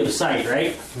 Recovery of sight,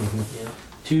 right? Yeah.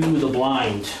 To the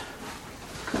blind.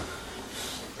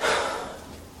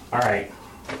 All right.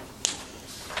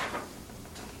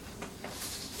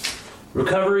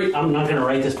 Recovery, I'm not going to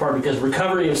write this part because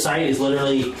recovery of sight is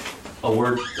literally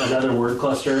another word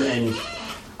cluster. And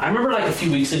I remember like a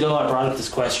few weeks ago I brought up this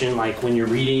question, like when you're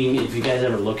reading, if you guys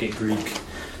ever look at Greek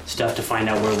stuff to find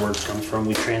out where words come from,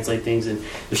 we translate things. And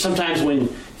there's sometimes when,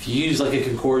 if you use like a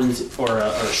concordance or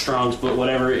a Strong's book,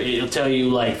 whatever, it'll tell you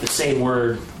like the same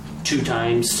word 2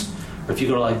 times. Or if you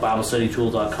go to like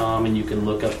BibleStudyTool.com and you can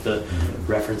look up the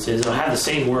references, it'll have the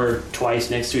same word twice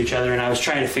next to each other. And I was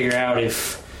trying to figure out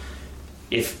if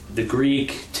the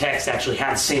Greek text actually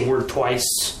had the same word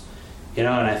twice, and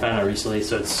I found out recently.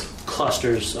 So it's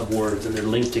clusters of words and they're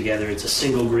linked together. It's a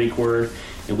single Greek word,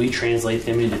 and we translate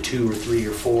them into 2 or 3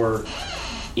 or 4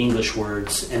 English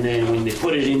words. And then when they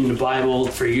put it in the Bible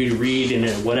for you to read in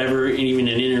whatever, even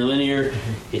an interlinear,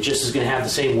 it just is going to have the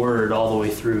same word all the way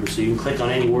through. So you can click on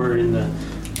any word in the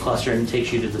cluster and it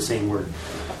takes you to the same word.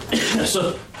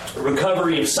 So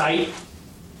recovery of sight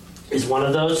is one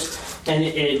of those, and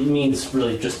it means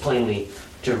really just plainly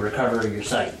to recover your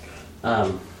sight.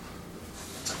 So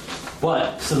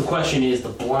the question is the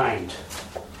blind.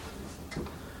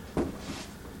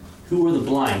 Who were the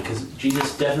blind? Because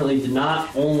Jesus definitely did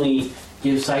not only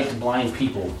give sight to blind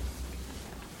people.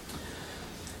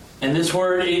 And this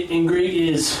word in Greek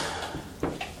is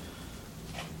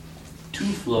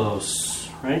tuflos,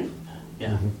 right?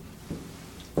 Yeah.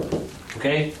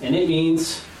 Okay, and it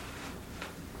means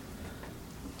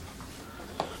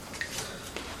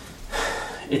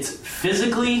it's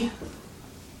physically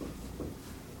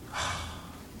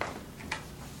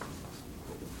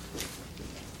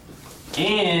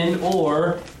and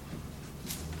or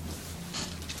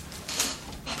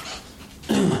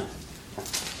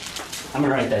I'm going to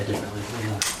write that differently.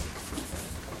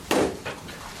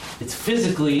 It's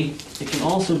physically, it can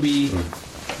also be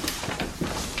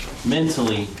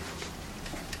mentally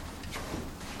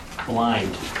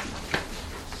blind.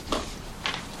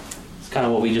 It's kind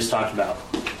of what we just talked about.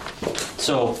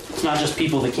 So it's not just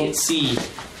people that can't see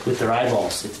with their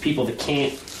eyeballs. It's people that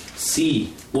can't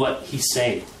see what he's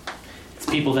saying. It's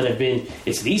people that have been,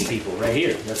 it's these people right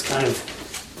here. That's kind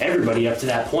of everybody up to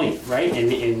that point, right?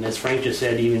 And as Frank just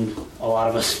said, even a lot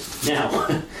of us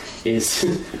now is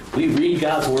we read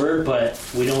God's word, but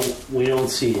we don't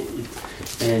see it.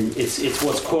 And it's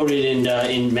what's quoted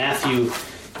in Matthew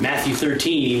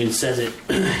 13 even says it.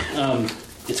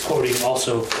 It's quoting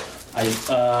also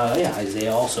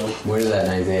Isaiah also. Where is that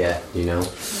in Isaiah? Do you know?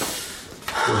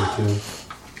 42.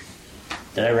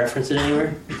 Did I reference it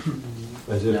anywhere?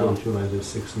 Isaiah No. 42 and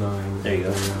Isaiah 6:9. There you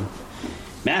go.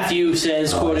 Matthew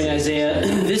says, quoting Isaiah,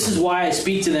 "This is why I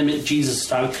speak to them," Jesus is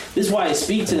talking, "this is why I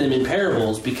speak to them in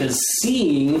parables, because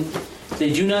seeing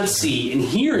they do not see, and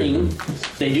hearing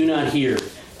they do not hear,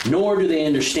 nor do they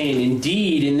understand.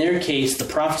 Indeed, in their case, the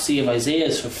prophecy of Isaiah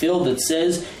is fulfilled that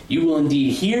says, you will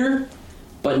indeed hear,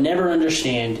 but never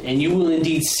understand, and you will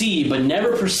indeed see, but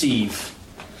never perceive.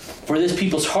 For this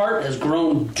people's heart has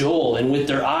grown dull, and with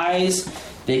their eyes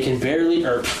they can barely,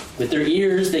 or with their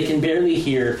ears they can barely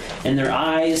hear, and their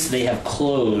eyes they have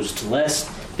closed, lest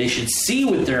they should see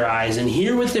with their eyes, and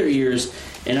hear with their ears,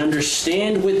 and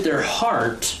understand with their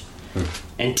heart,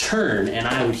 and turn, and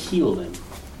I would heal them."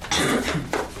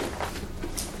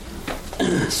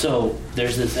 So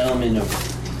there's this element of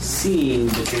seeing,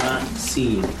 but you're not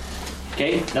seeing.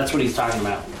 Okay? That's what he's talking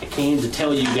about. I came to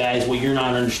tell you guys what you're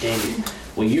not understanding.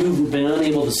 What you've been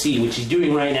unable to see, which he's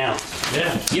doing right now.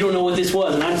 Yeah. You don't know what this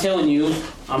was, and I'm telling you,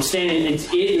 I'm standing.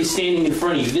 It is standing in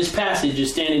front of you. This passage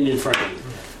is standing in front of you.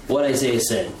 What Isaiah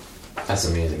said. That's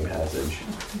an amazing passage.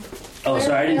 Oh,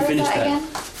 sorry, I didn't finish that. Again?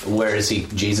 Where is he?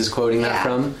 Jesus quoting that Yeah.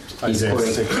 from? He's Isaiah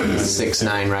quoting 6:9.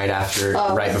 6:9 right after,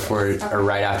 Oh, right okay. before, or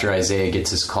right after Isaiah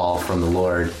gets his call from the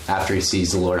Lord. After he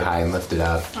sees the Lord high and lifted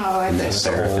up, Oh, I and the see.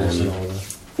 seraphim.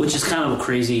 Which is kind of a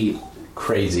crazy,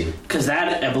 Crazy. because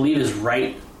that I believe is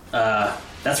right.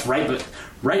 That's right, but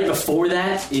right before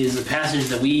that is a passage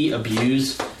that we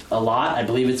abuse a lot. I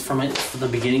believe it's from the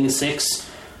beginning of 6,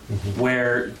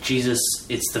 where Jesus.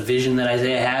 It's the vision that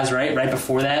Isaiah has. Right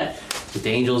before that, with the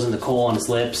angels and the coal on his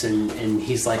lips, and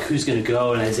he's like, "Who's going to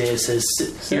go?" And Isaiah says,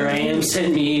 "Here I am,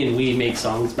 send me." And we make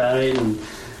songs about it,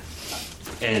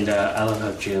 and I love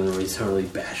how Jalen Roy totally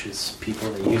bashes people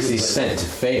that Because use he's it. sent to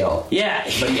fail. Yeah,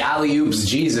 But he alley-oops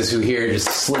Jesus, who here just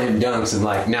slam dunks and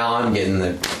like, now I'm getting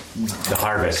the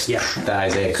harvest Yeah.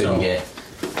 that Isaiah couldn't So- get.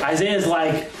 Isaiah's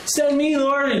like, send me,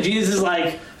 Lord. And Jesus is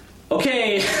like,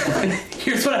 okay,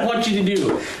 here's what I want you to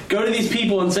do. Go to these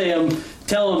people and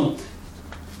tell them,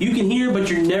 you can hear, but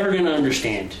you're never going to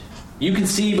understand. You can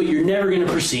see, but you're never going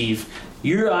to perceive.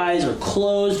 Your eyes are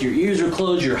closed, your ears are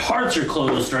closed, your hearts are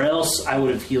closed, or else I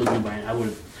would have healed you by I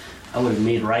would have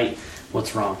made right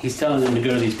what's wrong. He's telling them to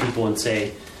go to these people and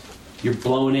say, you're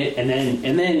blowing it, and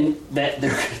then that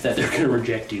they're going to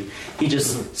reject you. He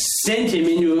just sent him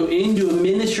into a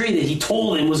ministry that he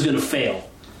told him was going to fail.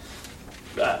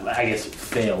 I guess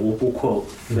fail. We'll quote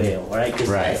fail, right?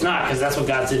 Right. It's not, because that's what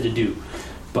God said to do.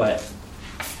 But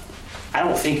I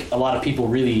don't think a lot of people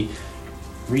really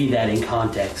read that in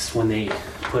context when they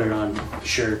put it on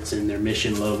shirts and their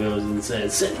mission logos and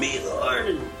says, "Send me, Lord."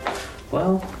 And,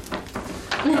 well,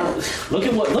 look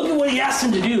at what he asked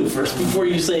him to do first before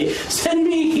you say, "Send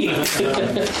me."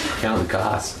 Count the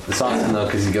cost. It's awesome though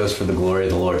because he goes for the glory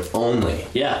of the Lord only.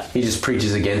 Yeah, He just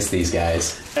preaches against these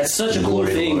guys. that's such a The cool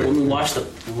glory of the thing Lord. when we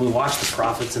watch the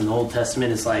prophets in the Old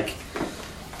Testament. It's like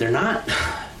they're not.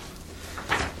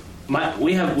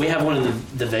 We have one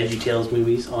of the VeggieTales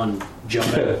movies on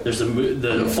Jonah. There's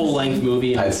the full length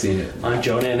movie. I've seen it. On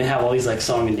Jonah, and they have all these like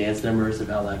song and dance numbers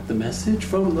about like the message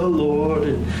from the Lord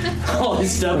and all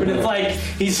this stuff, and it's like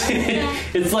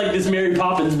it's like this Mary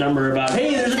Poppins number about,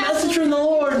 hey, there's a message from the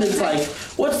Lord, and it's like,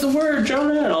 what's the word,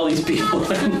 Jonah? And all these people,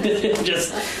 and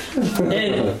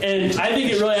I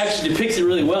think it really actually depicts it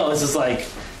really well. It's just like,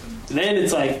 then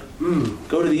it's like,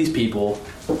 go to these people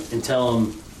and tell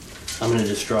them I'm going to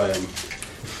destroy them,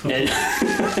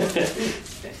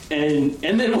 and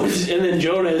then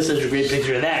Jonah is such a great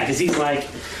picture of that because he's like,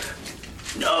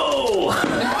 no,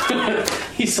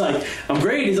 he's like, I'm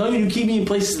great as long as you keep me in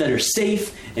places that are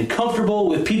safe and comfortable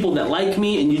with people that like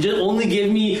me, and you just only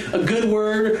give me a good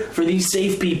word for these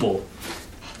safe people.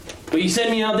 But you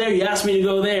send me out there, you ask me to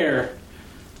go there.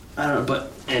 I don't know,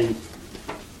 but and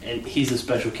he's a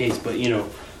special case, but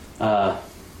the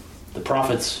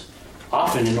prophets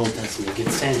often in Old Testament get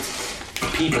sent to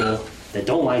people that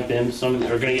don't like them. Some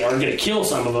are going to kill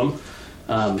some of them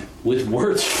with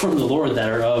words from the Lord that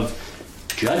are of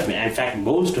judgment. In fact, a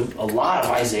lot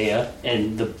of Isaiah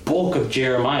and the bulk of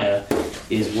Jeremiah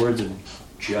is words of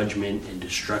judgment and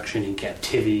destruction and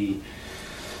captivity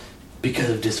because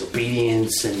of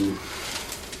disobedience and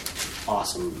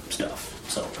awesome stuff.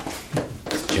 So,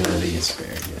 Jonah the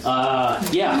asparagus.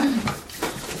 yeah.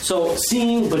 So,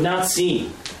 seeing but not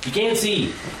seeing. You can't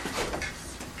see.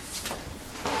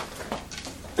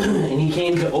 And he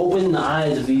came to open the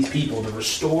eyes of these people, to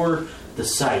restore the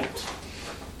sight to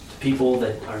people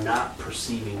that are not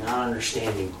perceiving, not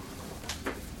understanding.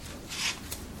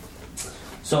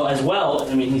 So as well,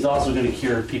 I mean, he's also going to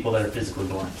cure people that are physically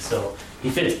blind. So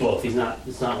he fits both. It's not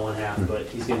one half, but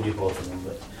he's going to do both of them.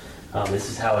 But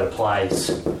this is how it applies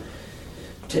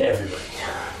to everybody.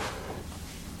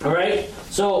 All right,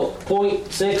 so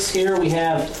point 6 here, we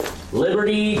have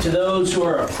liberty to those who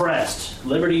are oppressed.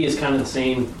 Liberty is kind of the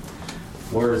same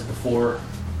word as before.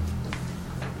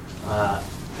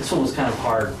 This one was kind of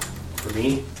hard for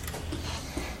me.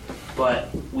 But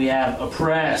we have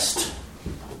oppressed.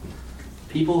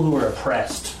 People who are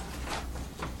oppressed.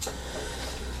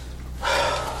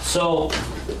 So,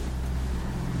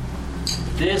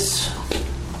 this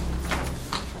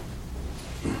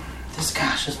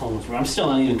one was. I'm still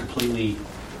not even completely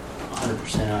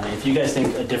 100% on it. If you guys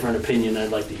think a different opinion, I'd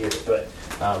like to hear it. But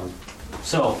I'm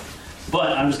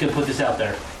just gonna put this out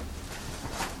there.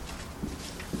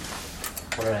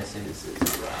 What did I say this is?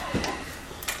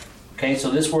 Okay, so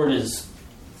this word is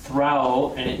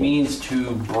thrao, and it means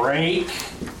to break.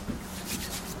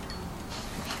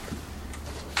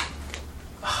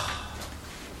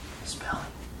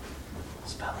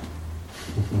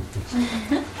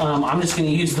 I'm just going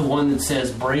to use the one that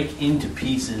says break into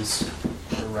pieces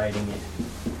for writing it.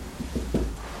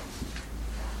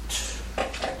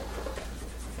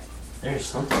 There's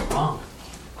something wrong.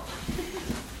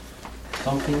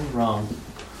 Something wrong.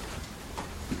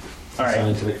 All right.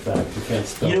 Scientific fact. You can't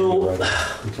spell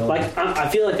Like I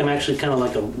feel like I'm actually kind of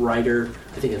like a writer.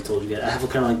 I think I've told you that. I have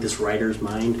kind of like this writer's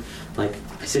mind. Like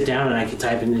I sit down and I can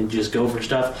type in and just go for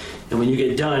stuff. And when you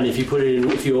get done, if you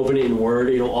open it in Word,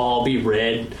 it'll all be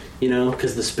red.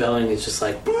 Because the spelling is just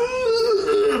like. But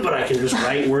I can just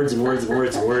write words and words and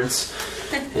words and words.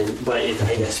 But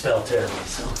I spell terribly.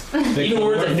 So even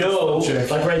words I know,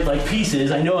 like write like pieces,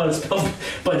 I know how to spell.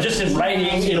 But just in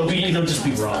writing, it'll just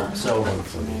be wrong. So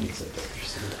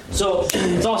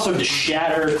it's also to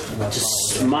shatter, to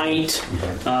smite.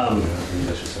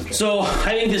 So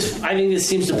I think this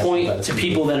seems to point to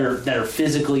people that are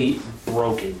physically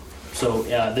broken. So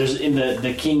there's in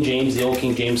the King James, the old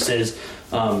King James says,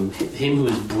 "Him who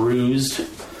is bruised."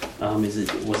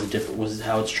 Was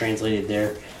how it's translated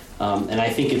there, and I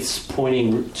think it's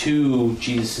pointing to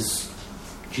Jesus'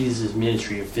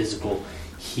 ministry of physical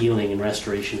healing and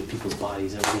restoration of people's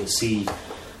bodies that we're going to see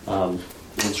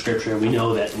in Scripture. And we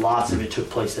know that lots of it took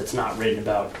place that's not written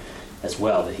about as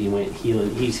well. That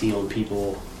he's healing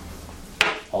people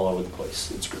all over the place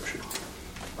in Scripture.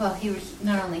 Well, he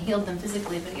not only healed them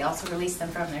physically, but he also released them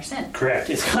from their sin.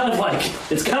 Correct. It's kind of like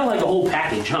a whole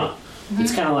package, huh? Mm-hmm.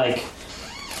 It's kind of like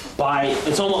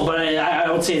I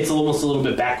would say it's almost a little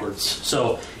bit backwards.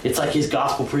 So it's like his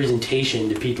gospel presentation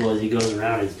to people as he goes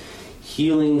around is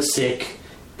healing sick,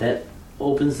 that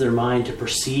opens their mind to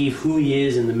perceive who he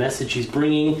is and the message he's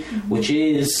bringing, mm-hmm. which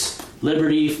is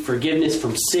liberty, forgiveness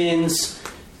from sins,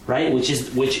 right? Which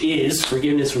is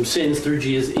forgiveness from sins through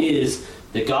Jesus is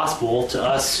the gospel to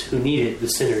us who need it, the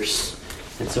sinners.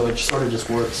 And so it sort of just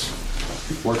works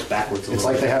backwards a It's little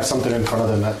like bit. they have something in front of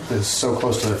them that is so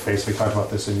close to their face. We talked about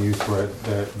this in youth, where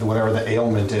whatever the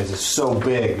ailment is so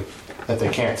big that they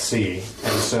can't see.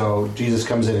 And so Jesus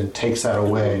comes in and takes that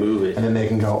away. And then they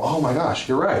can go, oh my gosh,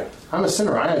 you're right. I'm a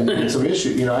sinner. I had some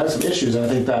issues. I had some issues. And I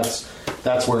think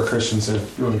that's where Christians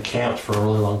have really camped for a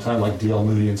really long time, like D.L.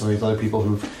 Moody and some of these other people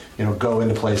who go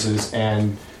into places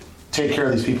and take care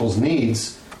of these people's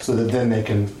needs so that then they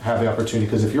can have the opportunity.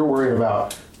 Because if you're worried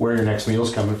about where your next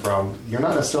meal's coming from, you're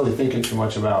not necessarily thinking too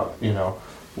much about,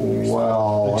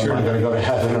 well, am I going to go to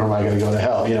heaven or am I going to go to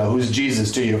hell? Who's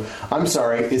Jesus to you? I'm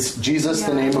sorry, is Jesus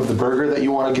the name of the burger that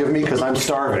you want to give me? Because I'm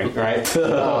starving, right?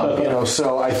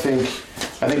 So I think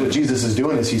what Jesus is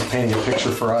doing is he's painting a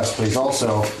picture for us, but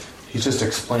he's just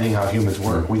explaining how humans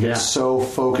work. We get so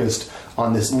focused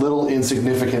on this little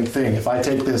insignificant thing. If I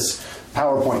take this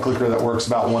PowerPoint clicker that works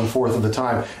about 1/4 of the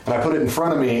time, and I put it in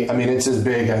front of me, it's as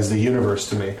big as the universe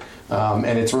to me.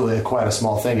 And it's really quite a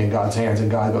small thing in God's hands. And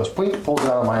God goes, blink, pulls it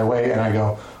out of my way, and I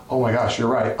go, oh my gosh, you're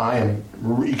right.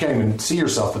 You can't even see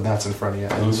yourself when that's in front of you.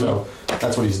 And so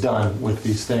that's what he's done with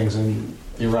these things. And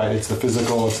you're right, it's the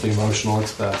physical, it's the emotional,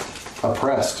 it's the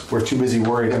oppressed. We're too busy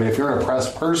worried. If you're an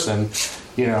oppressed person,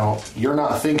 you're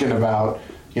not thinking about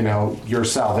your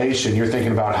salvation. You're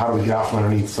thinking about how do we get out from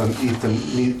underneath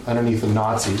the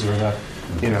Nazis or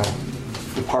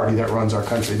the party that runs our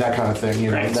country, that kind of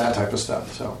thing, Right. That type of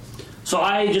stuff. So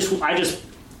I just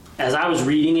as I was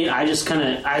reading it, I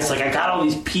got all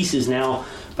these pieces now,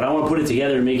 but I want to put it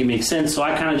together and make it make sense. So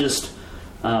I kind of just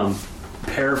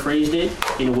paraphrased it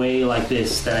in a way like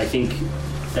this that I think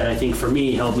for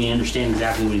me helped me understand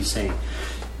exactly what he's saying.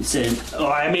 He said,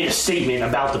 I made a statement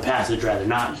about the passage, rather,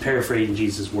 not paraphrasing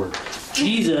Jesus' word.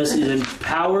 Jesus is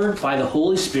empowered by the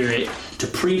Holy Spirit to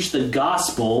preach the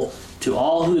gospel to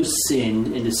all who have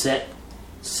sinned and to set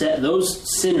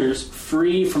those sinners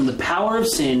free from the power of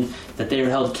sin that they are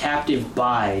held captive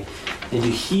by, and to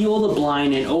heal the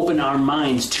blind and open our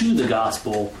minds to the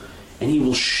gospel. And he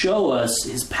will show us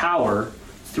his power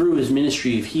through his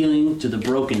ministry of healing to the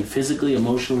broken physically,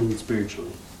 emotionally, and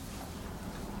spiritually.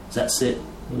 Does that sit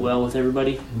well with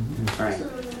everybody? All right.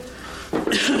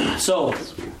 So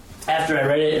after I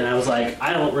read it and I was like,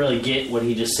 I don't really get what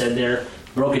he just said there,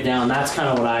 broke it down, that's kind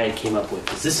of what I came up with.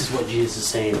 Because this is what Jesus is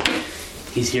saying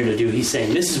he's here to do. He's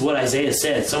saying, this is what Isaiah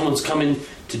said. Someone's coming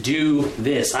to do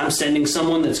this. I'm sending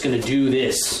someone that's going to do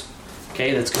this.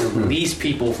 Okay, that's going to release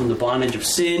people from the bondage of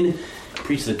sin,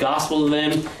 preach the gospel to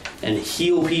them, and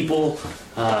heal people,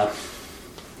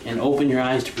 and open your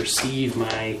eyes to perceive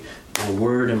my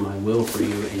word and my will for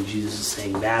you. And Jesus is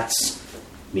saying, that's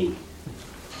me.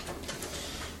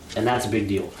 And that's a big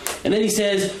deal. And then he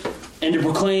says, and to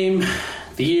proclaim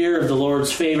the year of the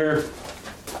Lord's favor.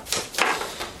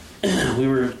 We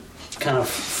were kind of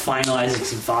finalizing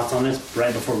some thoughts on this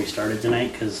right before we started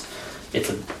tonight, because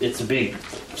it's a big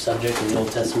subject in the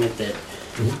Old Testament that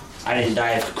I didn't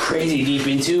dive crazy deep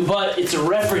into, but it's a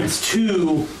reference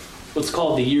to what's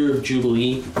called the year of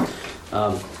Jubilee.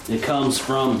 It comes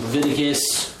from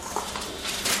Leviticus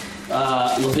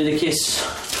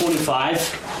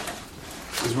 25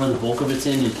 is where the bulk of it's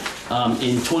in.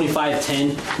 In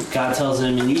 25:10, God tells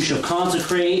him, and you shall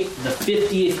consecrate the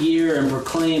 50th year and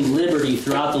proclaim liberty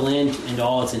throughout the land and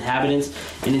all its inhabitants,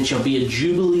 and it shall be a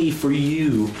jubilee for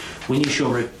you when you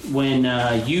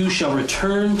shall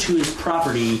return to his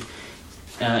property,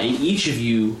 and each of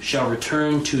you shall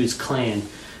return to his clan.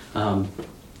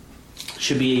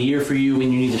 Should be a year for you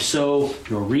when you neither sow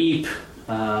nor reap.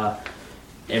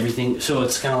 Everything, so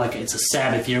it's kind of like it's a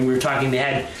Sabbath year. And we were talking, they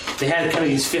had kind of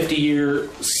these 50-year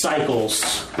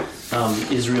cycles,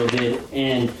 Israel did,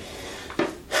 and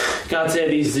God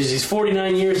said these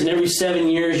 49 years, and every 7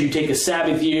 years you take a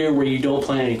Sabbath year where you don't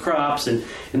plant any crops, and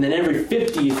then every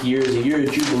 50th year is a year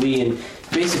of Jubilee, and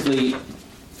basically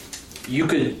you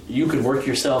could work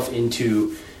yourself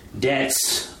into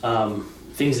debts,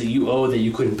 things that you owe that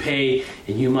you couldn't pay,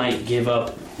 and you might give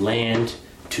up land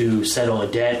to settle a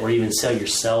debt, or even sell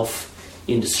yourself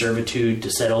into servitude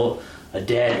to settle a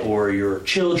debt, or your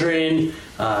children,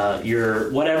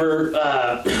 your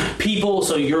whatever people,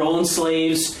 so your own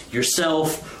slaves,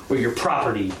 yourself, or your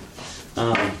property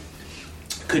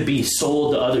could be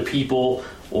sold to other people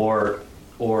or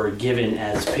given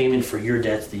as payment for your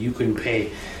debts that you couldn't pay.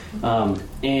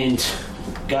 And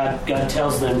God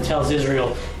tells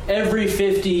Israel, every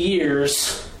 50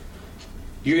 years,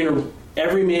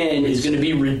 every man is going to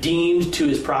be redeemed to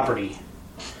his property.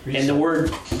 And the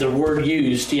word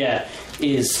used,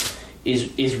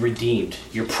 is redeemed.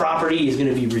 Your property is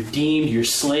going to be redeemed. Your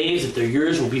slaves, if they're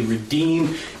yours, will be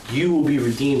redeemed. You will be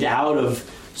redeemed out of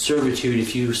servitude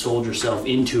if you sold yourself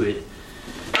into it.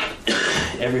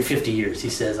 Every 50 years, he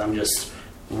says, I'm just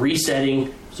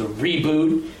resetting. It's a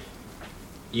reboot.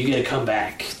 You got to come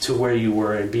back to where you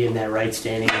were and be in that right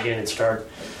standing again and start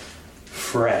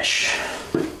fresh.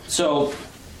 So,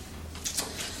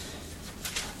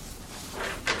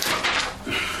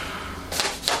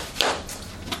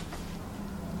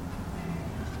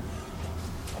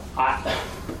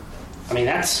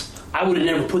 I would have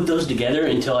never put those together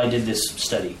until I did this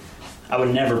study. I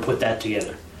would never put that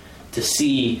together. To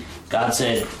see God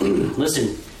said,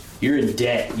 listen, you're in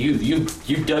debt. You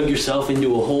dug yourself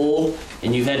into a hole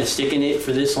and you've had to stick in it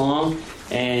for this long.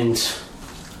 And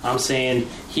I'm saying,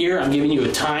 here, I'm giving you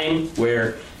a time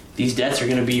where these debts are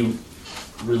going to be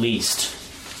released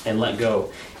and let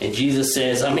go. And Jesus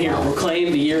says, I'm here to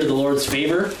proclaim the year of the Lord's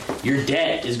favor. Your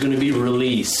debt is going to be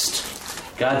released.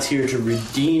 God's here to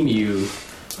redeem you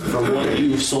from what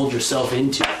you've sold yourself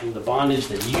into, from the bondage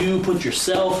that you put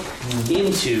yourself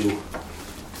into.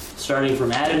 Starting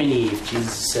from Adam and Eve,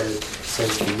 Jesus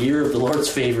says the year of the Lord's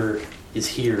favor is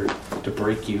here to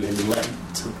break you and to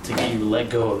get you to let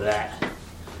go of that.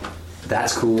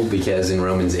 That's cool because in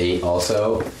Romans 8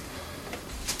 also,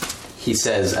 he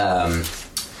says,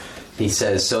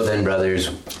 so then,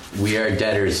 brothers, we are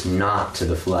debtors not to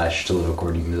the flesh to live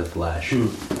according to the flesh.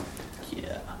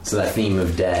 Yeah. So that theme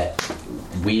of debt,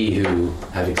 we who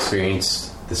have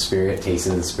experienced the Spirit,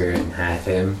 tasted the Spirit, and have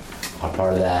Him, are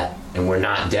part of that. And we're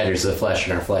not debtors of the flesh,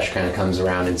 and our flesh kind of comes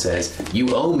around and says,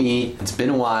 you owe me, it's been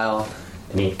a while.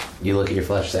 And you look at your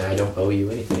flesh and say, I don't owe you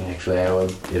anything. Actually, I owe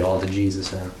it all to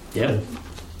Jesus now. Yep.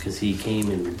 Because He came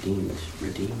and redeemed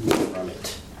me from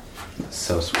it.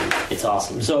 So sweet. It's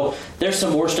awesome. So there's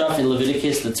some more stuff in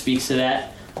Leviticus that speaks to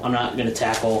that. I'm not going to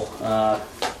tackle all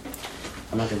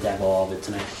of it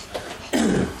tonight.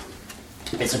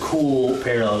 It's a cool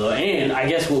parallel, though. And I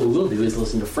guess what we will do is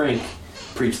listen to Frank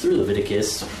preach through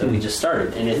Leviticus that we just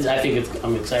started. And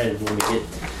I'm excited when we get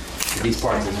to these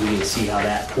parts as we get to see how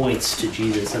that points to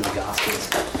Jesus and the Gospels.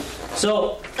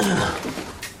 So,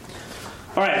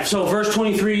 all right. So verse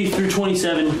 23 through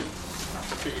 27,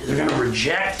 they're going to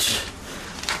reject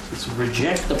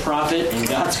the prophet, and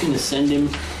God's going to send him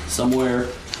somewhere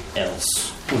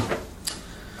else.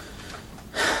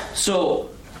 So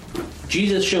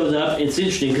Jesus shows up. It's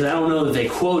interesting because I don't know that they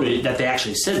quoted that they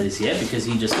actually said this yet, because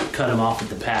he just cut him off at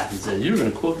the path and said, you're going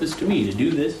to quote this to me to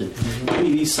do this and give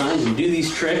me these signs and do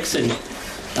these tricks. And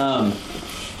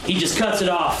he just cuts it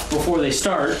off before they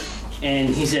start.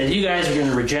 And he said, you guys are going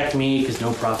to reject me because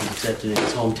no prophet accepted in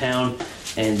his hometown,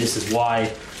 and this is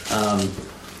why.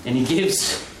 And he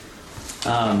gives...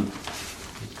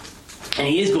 and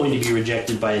he is going to be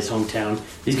rejected by his hometown.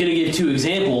 He's going to give two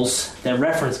examples that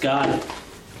reference God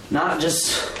not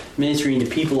just ministering to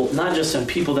people, not just some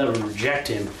people that would reject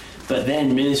him, but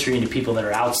then ministering to people that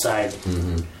are outside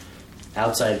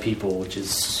people, which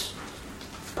is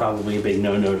probably a big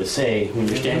no-no to say when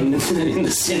you're standing in the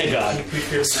synagogue.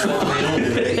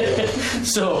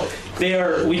 So they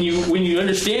are, when you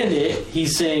understand it,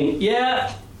 he's saying,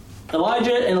 yeah,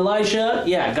 Elijah and Elisha,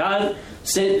 yeah, God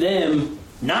sent them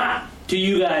not to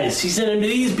you guys. He sent them to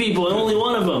these people, and only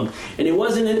one of them. And it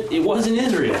wasn't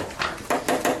Israel.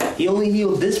 He only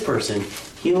healed this person.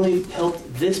 He only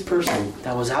helped this person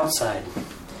that was outside.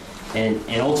 And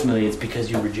ultimately it's because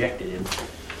you rejected him.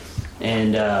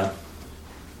 And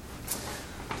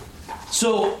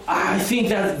so I think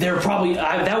that they're probably,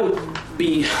 that would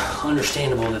be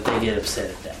understandable that they get upset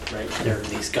at that, right? They're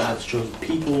these God's chosen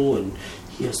people, and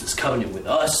he has this covenant with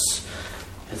us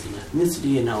as an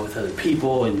ethnicity and not with other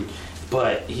people, and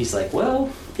But he's like,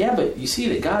 well, yeah, but you see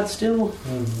that God still,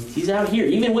 he's out here.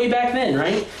 Even way back then,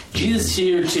 right? Jesus is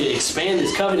here to expand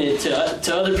his covenant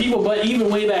to other people, but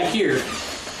even way back here.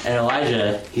 And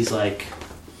Elijah, he's like,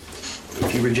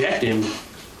 if you reject him,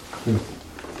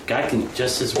 God can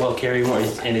just as well carry more.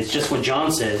 And it's just what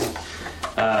John says,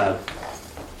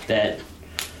 that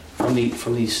from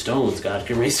these stones, God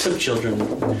can raise up children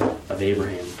of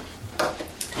Abraham.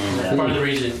 And, Part of the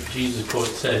reason Jesus quote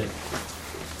said,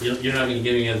 "You're not going to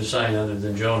get any other sign other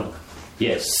than Jonah."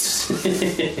 yes.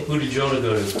 Who did Jonah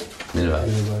go to?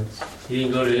 Ninevites. He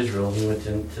didn't go to Israel. He went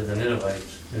to the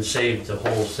Ninevites and saved the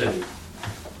whole city.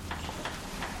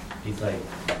 He's like,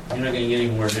 "You're not going to get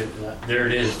any more. There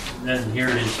it is. And here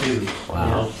it is too." Wow.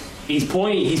 You know? He's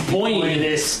pointing to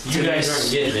this. You guys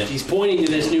aren't getting it. He's pointing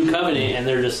to this new covenant, and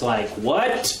they're just like,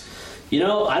 "What?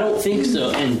 I don't think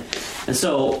so." And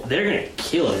so they're gonna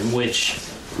kill him, which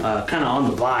kind of on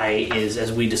the by is,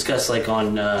 as we discussed, like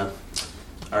on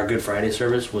our Good Friday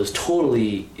service, was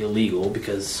totally illegal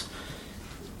because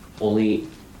only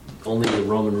the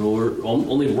Roman ruler,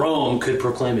 only Rome could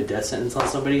proclaim a death sentence on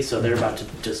somebody. So they're about to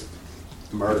just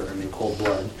murder him in cold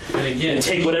blood And again, and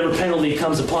take whatever penalty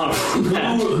comes upon him.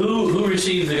 who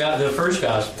received the first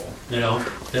gospel? The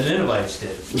Ninevites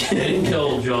did. They didn't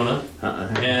kill Jonah.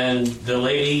 And the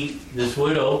lady, this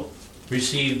widow,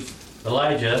 received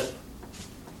Elijah,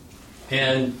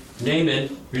 and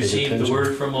Naaman received the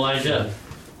word from Elijah.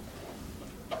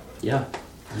 Yeah.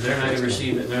 They're not going to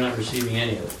receive it. They're not receiving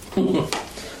any of it.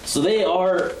 So they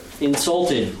are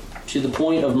insulted to the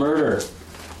point of murder.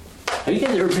 Have you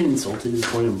guys ever been insulted to the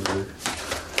point of murder?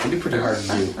 It'd be pretty hard to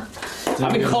do.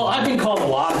 I've been called a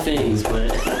lot of things,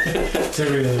 but It's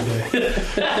every other day.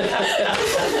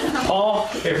 Paul,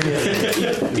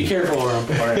 be careful around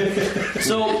Paul. Right.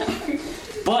 So,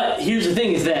 but here's the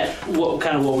thing: is that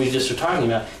what we just were talking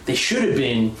about? They should have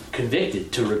been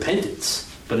convicted to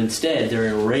repentance, but instead they're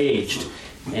enraged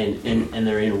and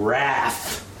they're in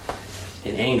wrath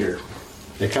and anger.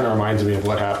 It kind of reminds me of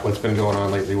what's been going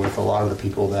on lately with a lot of the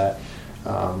people that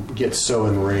get so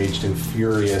enraged and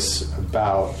furious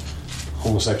about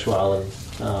homosexuality,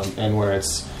 and where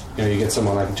it's, you get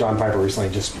someone like John Piper recently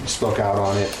just spoke out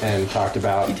on it and talked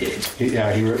about. He did.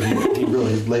 He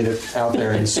really laid it out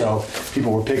there, and so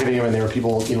people were picketing him, and there were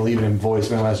people leaving him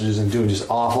voicemail messages and doing just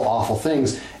awful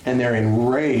things, and they're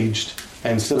enraged.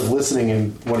 And instead of listening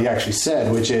in what he actually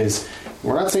said, which is,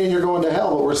 we're not saying you're going to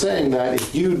hell, but we're saying that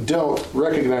if you don't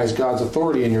recognize God's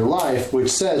authority in your life, which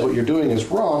says what you're doing is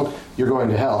wrong, you're going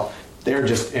to hell. They're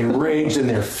just enraged and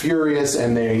they're furious,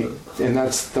 and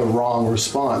that's the wrong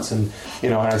response. And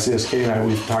I see this, Katie and I,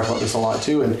 we've talked about this a lot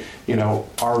too. And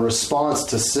our response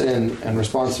to sin and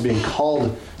response to being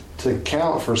called to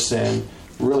account for sin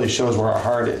really shows where our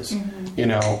heart is.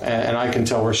 And I can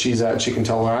tell where she's at, she can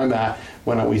tell where I'm at.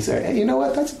 When we say, hey, you know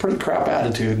what, that's a pretty crap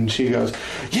attitude, and she goes,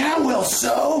 yeah, well,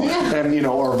 so, and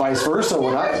or vice versa.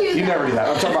 You never do that.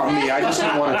 I'm talking about me. I just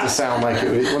didn't want it to sound like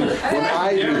it. When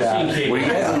I do that, Were you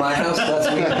guys in my house?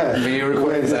 That's me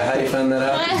recording. Is that how you found that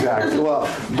out? Exactly. Well,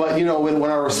 but when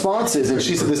our response is, and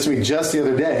she said this to me just the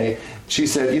other day. She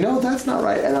said, that's not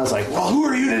right. And I was like, well, who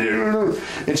are you to do?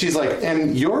 And she's like,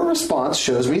 and your response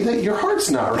shows me that your heart's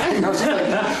not right. And I was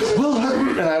like, well,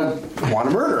 and I want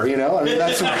to murder, I mean,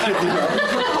 that's what,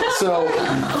 So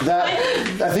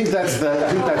I think that's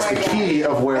the key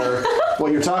of where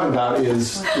what you're talking about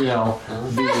is,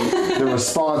 the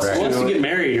response He wants to get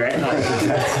married, right?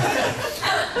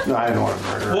 No, I don't want to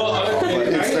murder. Well, but I it's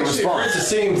the actually heard response. the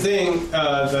same thing.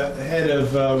 The head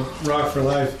of Rock for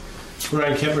Life,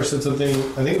 Brian Kemper, said something,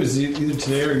 I think it was either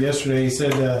today or yesterday. He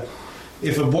said,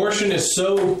 if abortion is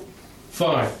so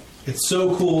fine, it's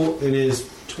so cool, it is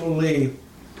totally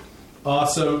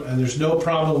awesome, and there's no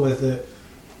problem with it,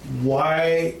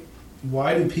 why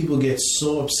do people get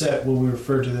so upset when we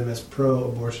refer to them as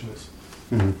pro-abortionists?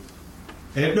 Mm-hmm.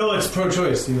 And no, it's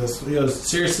pro-choice. He goes,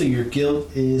 seriously, your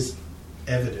guilt is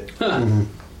evident. Mm-hmm.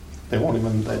 They won't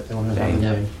even have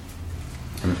anything.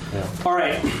 Yeah. All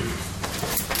right.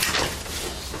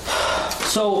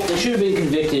 So they should have been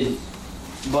convicted,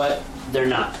 but they're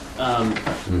not.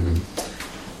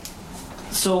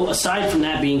 So aside from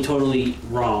that being totally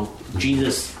wrong,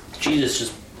 Jesus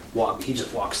just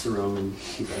walks the room and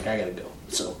he's like, I gotta go.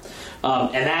 So,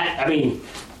 and that, I mean,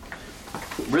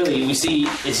 really, we see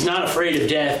it's not afraid of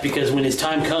death, because when his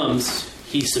time comes,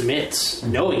 he submits,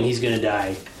 knowing he's gonna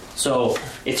die. So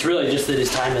it's really just that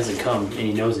his time hasn't come, and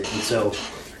he knows it. And so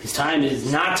his time is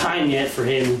not time yet for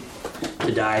him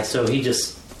to die, so he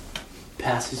just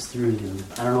passes through them.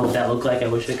 I don't know what that looked like. I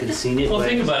wish I could have seen it. Well,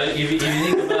 think about it. If you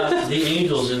think about the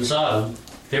angels in Sodom,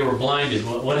 they were blinded.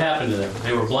 What happened to them?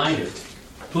 They were blinded.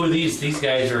 who are these? These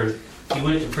guys are. He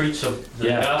went to preach the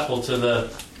Yeah. gospel to the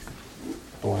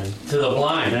Blind.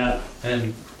 blind, Yeah.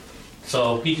 and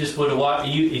so he just would have walked.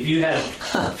 If you had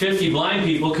 50 blind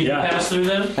people, could Yeah. you pass through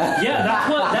them?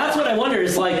 Yeah, that's what I wonder.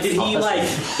 Is like, did he like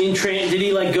did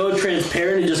he like go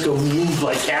transparent and just go move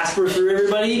like Casper through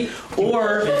everybody,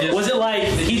 or was it like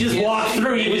he just walked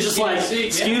through? He was just like,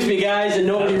 "Excuse me, guys," and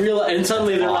nobody realized, and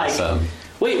suddenly they're like, Awesome.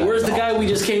 "Wait, where's the guy we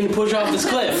just came to push off this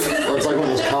cliff?" Or it's like one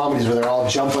of those comedies where they're all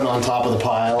jumping on top of the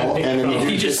pile, and then the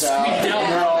He dude just gets out, squeaked and out.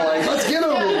 they're all like, "Let's get him!"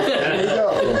 There you go.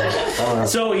 I don't know.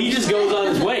 So he just goes on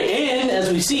his way, and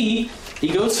as we see, he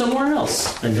goes somewhere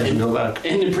else And then go back.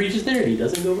 and then preaches there. He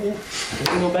doesn't go back.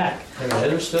 Doesn't go back. There are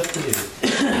other stuff to do.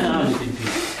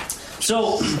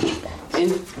 So,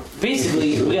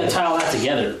 basically, we got to tie all that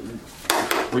together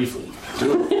briefly.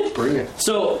 Do it. Bring it.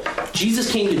 So,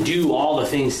 Jesus came to do all the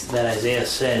things that Isaiah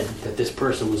said that this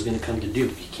person was going to come to do.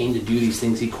 He came to do these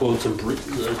things. He quotes a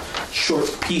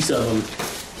short piece of them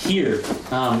here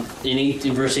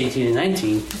in verse 18 and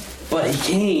 19. But he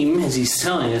came, as he's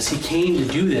telling us, he came to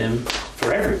do them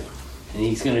for everyone. And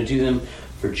he's going to do them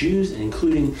for Jews, and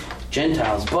including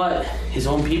Gentiles. But his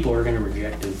own people are going to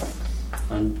reject him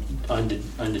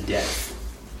unto death.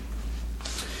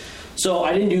 So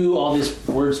I didn't do all this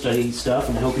word study stuff,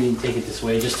 and I hope you didn't take it this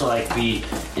way, just to like be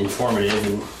informative,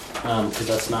 and because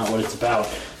that's not what it's about.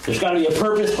 There's got to be a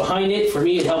purpose behind it. For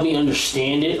me, it helped me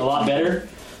understand it a lot better,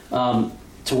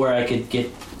 to where I could get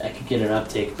an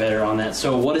uptake better on that.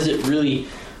 So what is it really?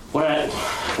 What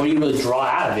do you really draw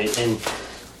out of it? And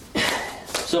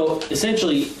so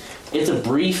essentially, it's a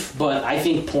brief, but I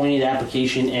think pointed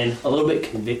application and a little bit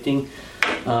convicting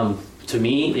to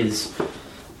me is.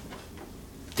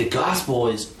 The gospel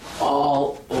is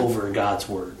all over God's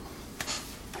word.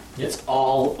 It's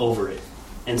all over it.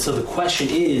 And so the question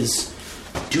is,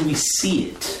 do we see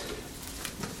it?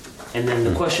 And then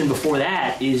the question before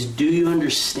that is, do you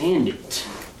understand it?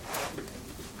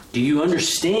 Do you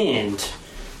understand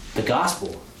the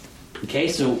gospel? Okay,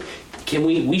 so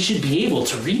we should be able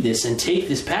to read this and take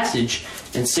this passage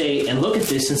and say, and look at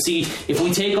this and see if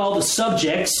we take all the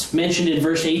subjects mentioned in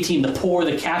verse 18, the poor,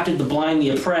 the captive, the blind, the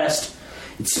oppressed,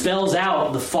 it spells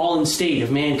out the fallen state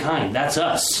of mankind. That's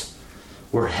us.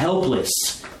 We're helpless,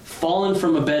 fallen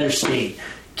from a better state,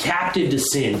 captive to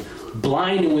sin,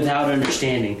 blind and without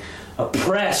understanding,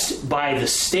 oppressed by the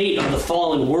state of the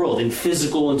fallen world in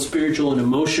physical and spiritual and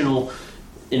emotional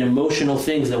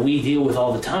things that we deal with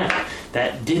all the time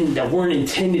that weren't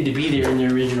intended to be there in the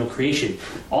original creation.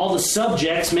 All the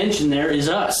subjects mentioned there is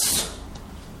us.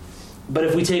 But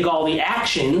if we take all the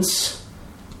actions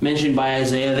mentioned by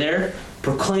Isaiah there,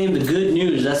 proclaim the good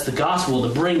news, that's the gospel, to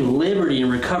bring liberty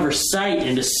and recover sight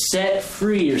and to set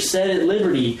free or set at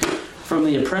liberty from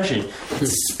the oppression. It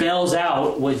spells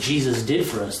out what Jesus did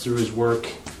for us through his work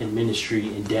and ministry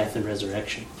and death and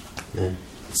resurrection. It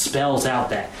spells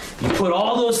out that. You put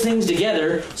all those things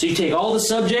together, so you take all the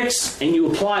subjects and you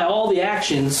apply all the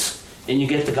actions and you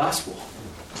get the gospel.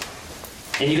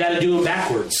 And you got to do them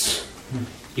backwards.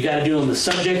 You got to do them the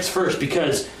subjects first,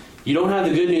 because you don't have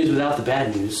the good news without the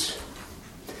bad news.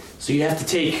 So you have to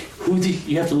take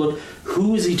you have to look,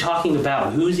 who is he talking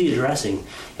about? Who is he addressing?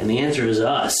 And the answer is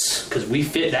us, because we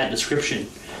fit that description.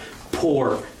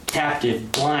 Poor,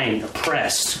 captive, blind,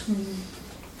 oppressed.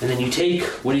 And then you take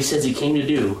what he says he came to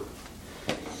do,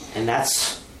 and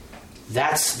that's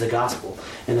the gospel.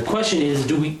 And the question is,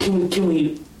 can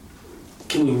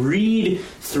we read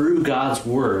through God's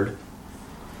word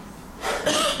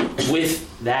with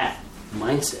that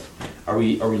mindset? Are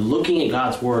we looking at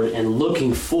God's word and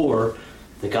looking for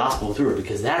the gospel through it?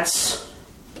 Because that's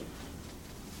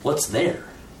what's there.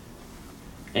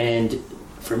 And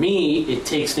for me, it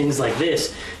takes things like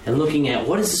this and looking at,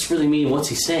 what does this really mean? What's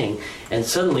he saying? And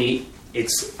suddenly,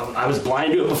 I was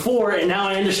blind to it before, and now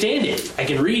I understand it. I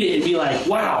can read it and be like,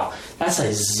 wow, that's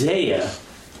Isaiah.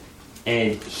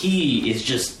 And he is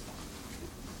just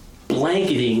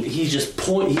blanketing, he's just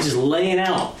laying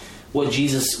out what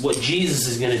Jesus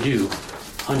is going to do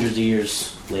hundreds of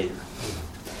years later.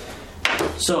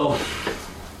 So,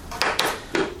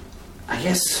 I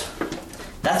guess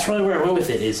that's really where I went with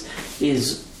it,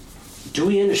 is do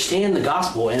we understand the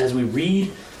gospel? And as we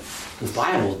read the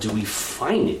Bible, do we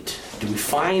find it? Do we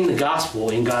find the gospel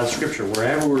in God's scripture,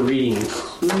 wherever we're reading,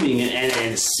 including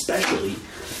and especially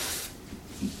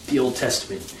the Old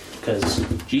Testament? Because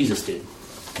Jesus did.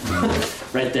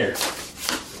 Right there.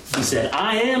 He said,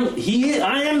 I am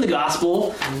the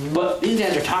gospel, but these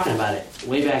guys are talking about it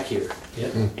way back here.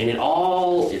 Yep. And it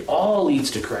all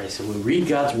leads to Christ. And we read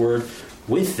God's word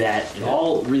with that. It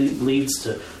all really leads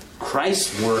to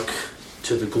Christ's work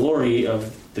to the glory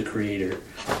of the Creator.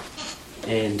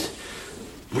 and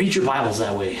read your Bibles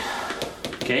that way.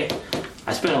 Okay?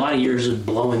 I spent a lot of years of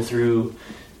blowing through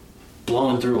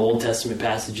Old Testament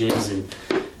passages, and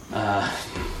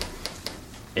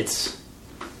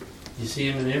you see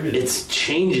him in everything. it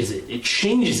changes it. It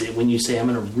changes it when you say, I'm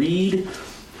going to read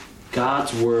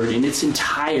God's Word in its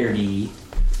entirety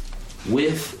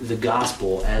with the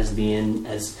gospel as the end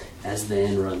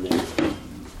run there.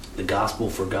 The gospel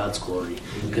for God's glory.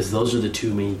 Because those are the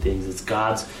two main things. It's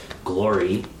God's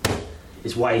glory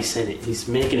is why he sent it. He's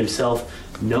making himself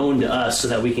known to us so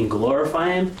that we can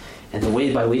glorify him. And the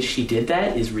way by which he did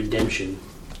that is redemption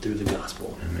through the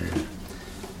gospel. Amen.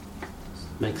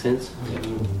 Make sense?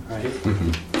 All right.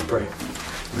 Let's pray.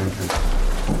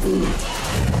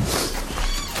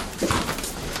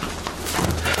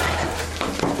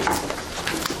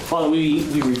 Father, we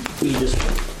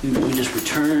just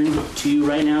return to you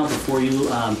right now before you,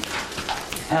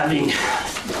 having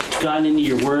gotten into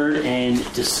your word and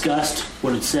discussed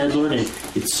what it said, Lord, and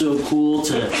it's so cool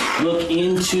to look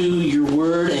into your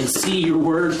word and see your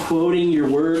word quoting your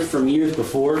word from years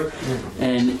before,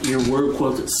 and your word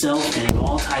quotes itself, and it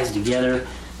all ties together.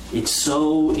 It's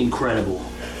so incredible.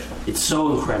 It's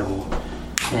so incredible.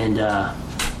 And the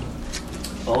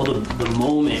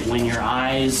moment when your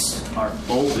eyes are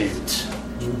opened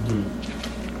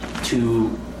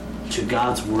to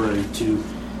God's word, to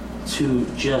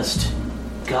just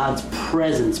God's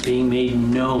presence being made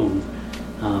known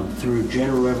through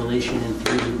general revelation and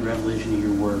through the revelation of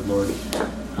your word, Lord.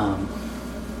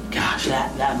 Gosh,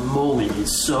 that moment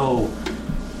is so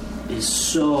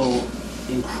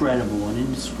incredible and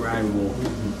indescribable,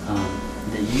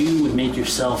 that you would make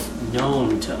yourself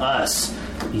known to us,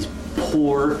 these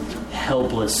poor,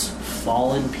 helpless,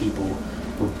 fallen people.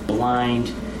 We're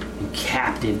blind and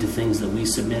captive to things that we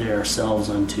submitted ourselves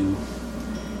unto.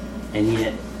 And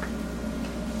yet,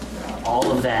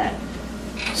 all of that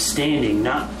standing,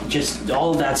 not just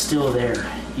all of that still there,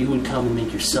 you would come and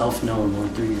make yourself known,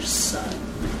 Lord, through your Son.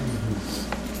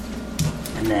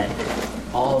 And that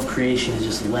all of creation is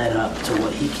just led up to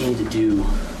what he came to do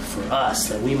for us,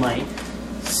 that we might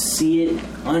see it,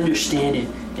 understand it,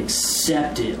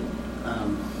 accept it,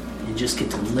 and just get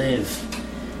to live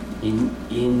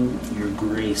in your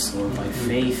grace, Lord, by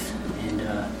faith, and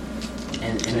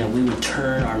that we would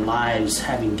turn our lives,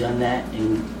 having done that,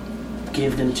 and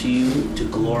give them to you to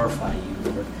glorify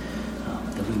you, Lord.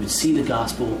 That we would see the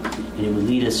gospel, and it would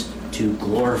lead us to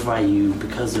glorify you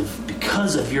because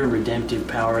of your redemptive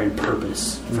power and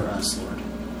purpose for us, Lord.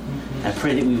 I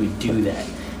pray that we would do that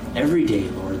every day,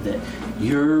 Lord, that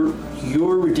your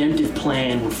redemptive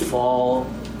plan would fall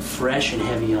fresh and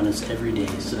heavy on us every day,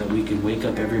 so that we could wake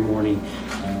up every morning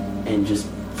and just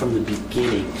from the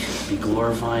beginning be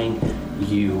glorifying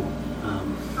you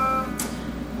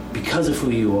because of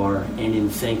who you are, and in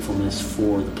thankfulness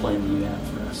for the plan that you have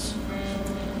for us.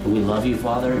 And we love you,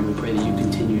 Father, and we pray that you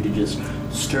continue to just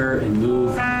stir and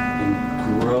move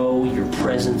and grow your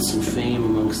presence and fame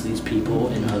amongst these people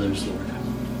and others, Lord.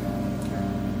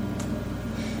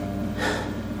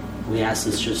 We ask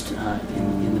this just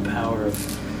in the power of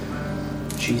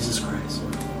Jesus Christ,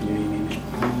 Lord. In your name,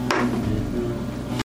 amen.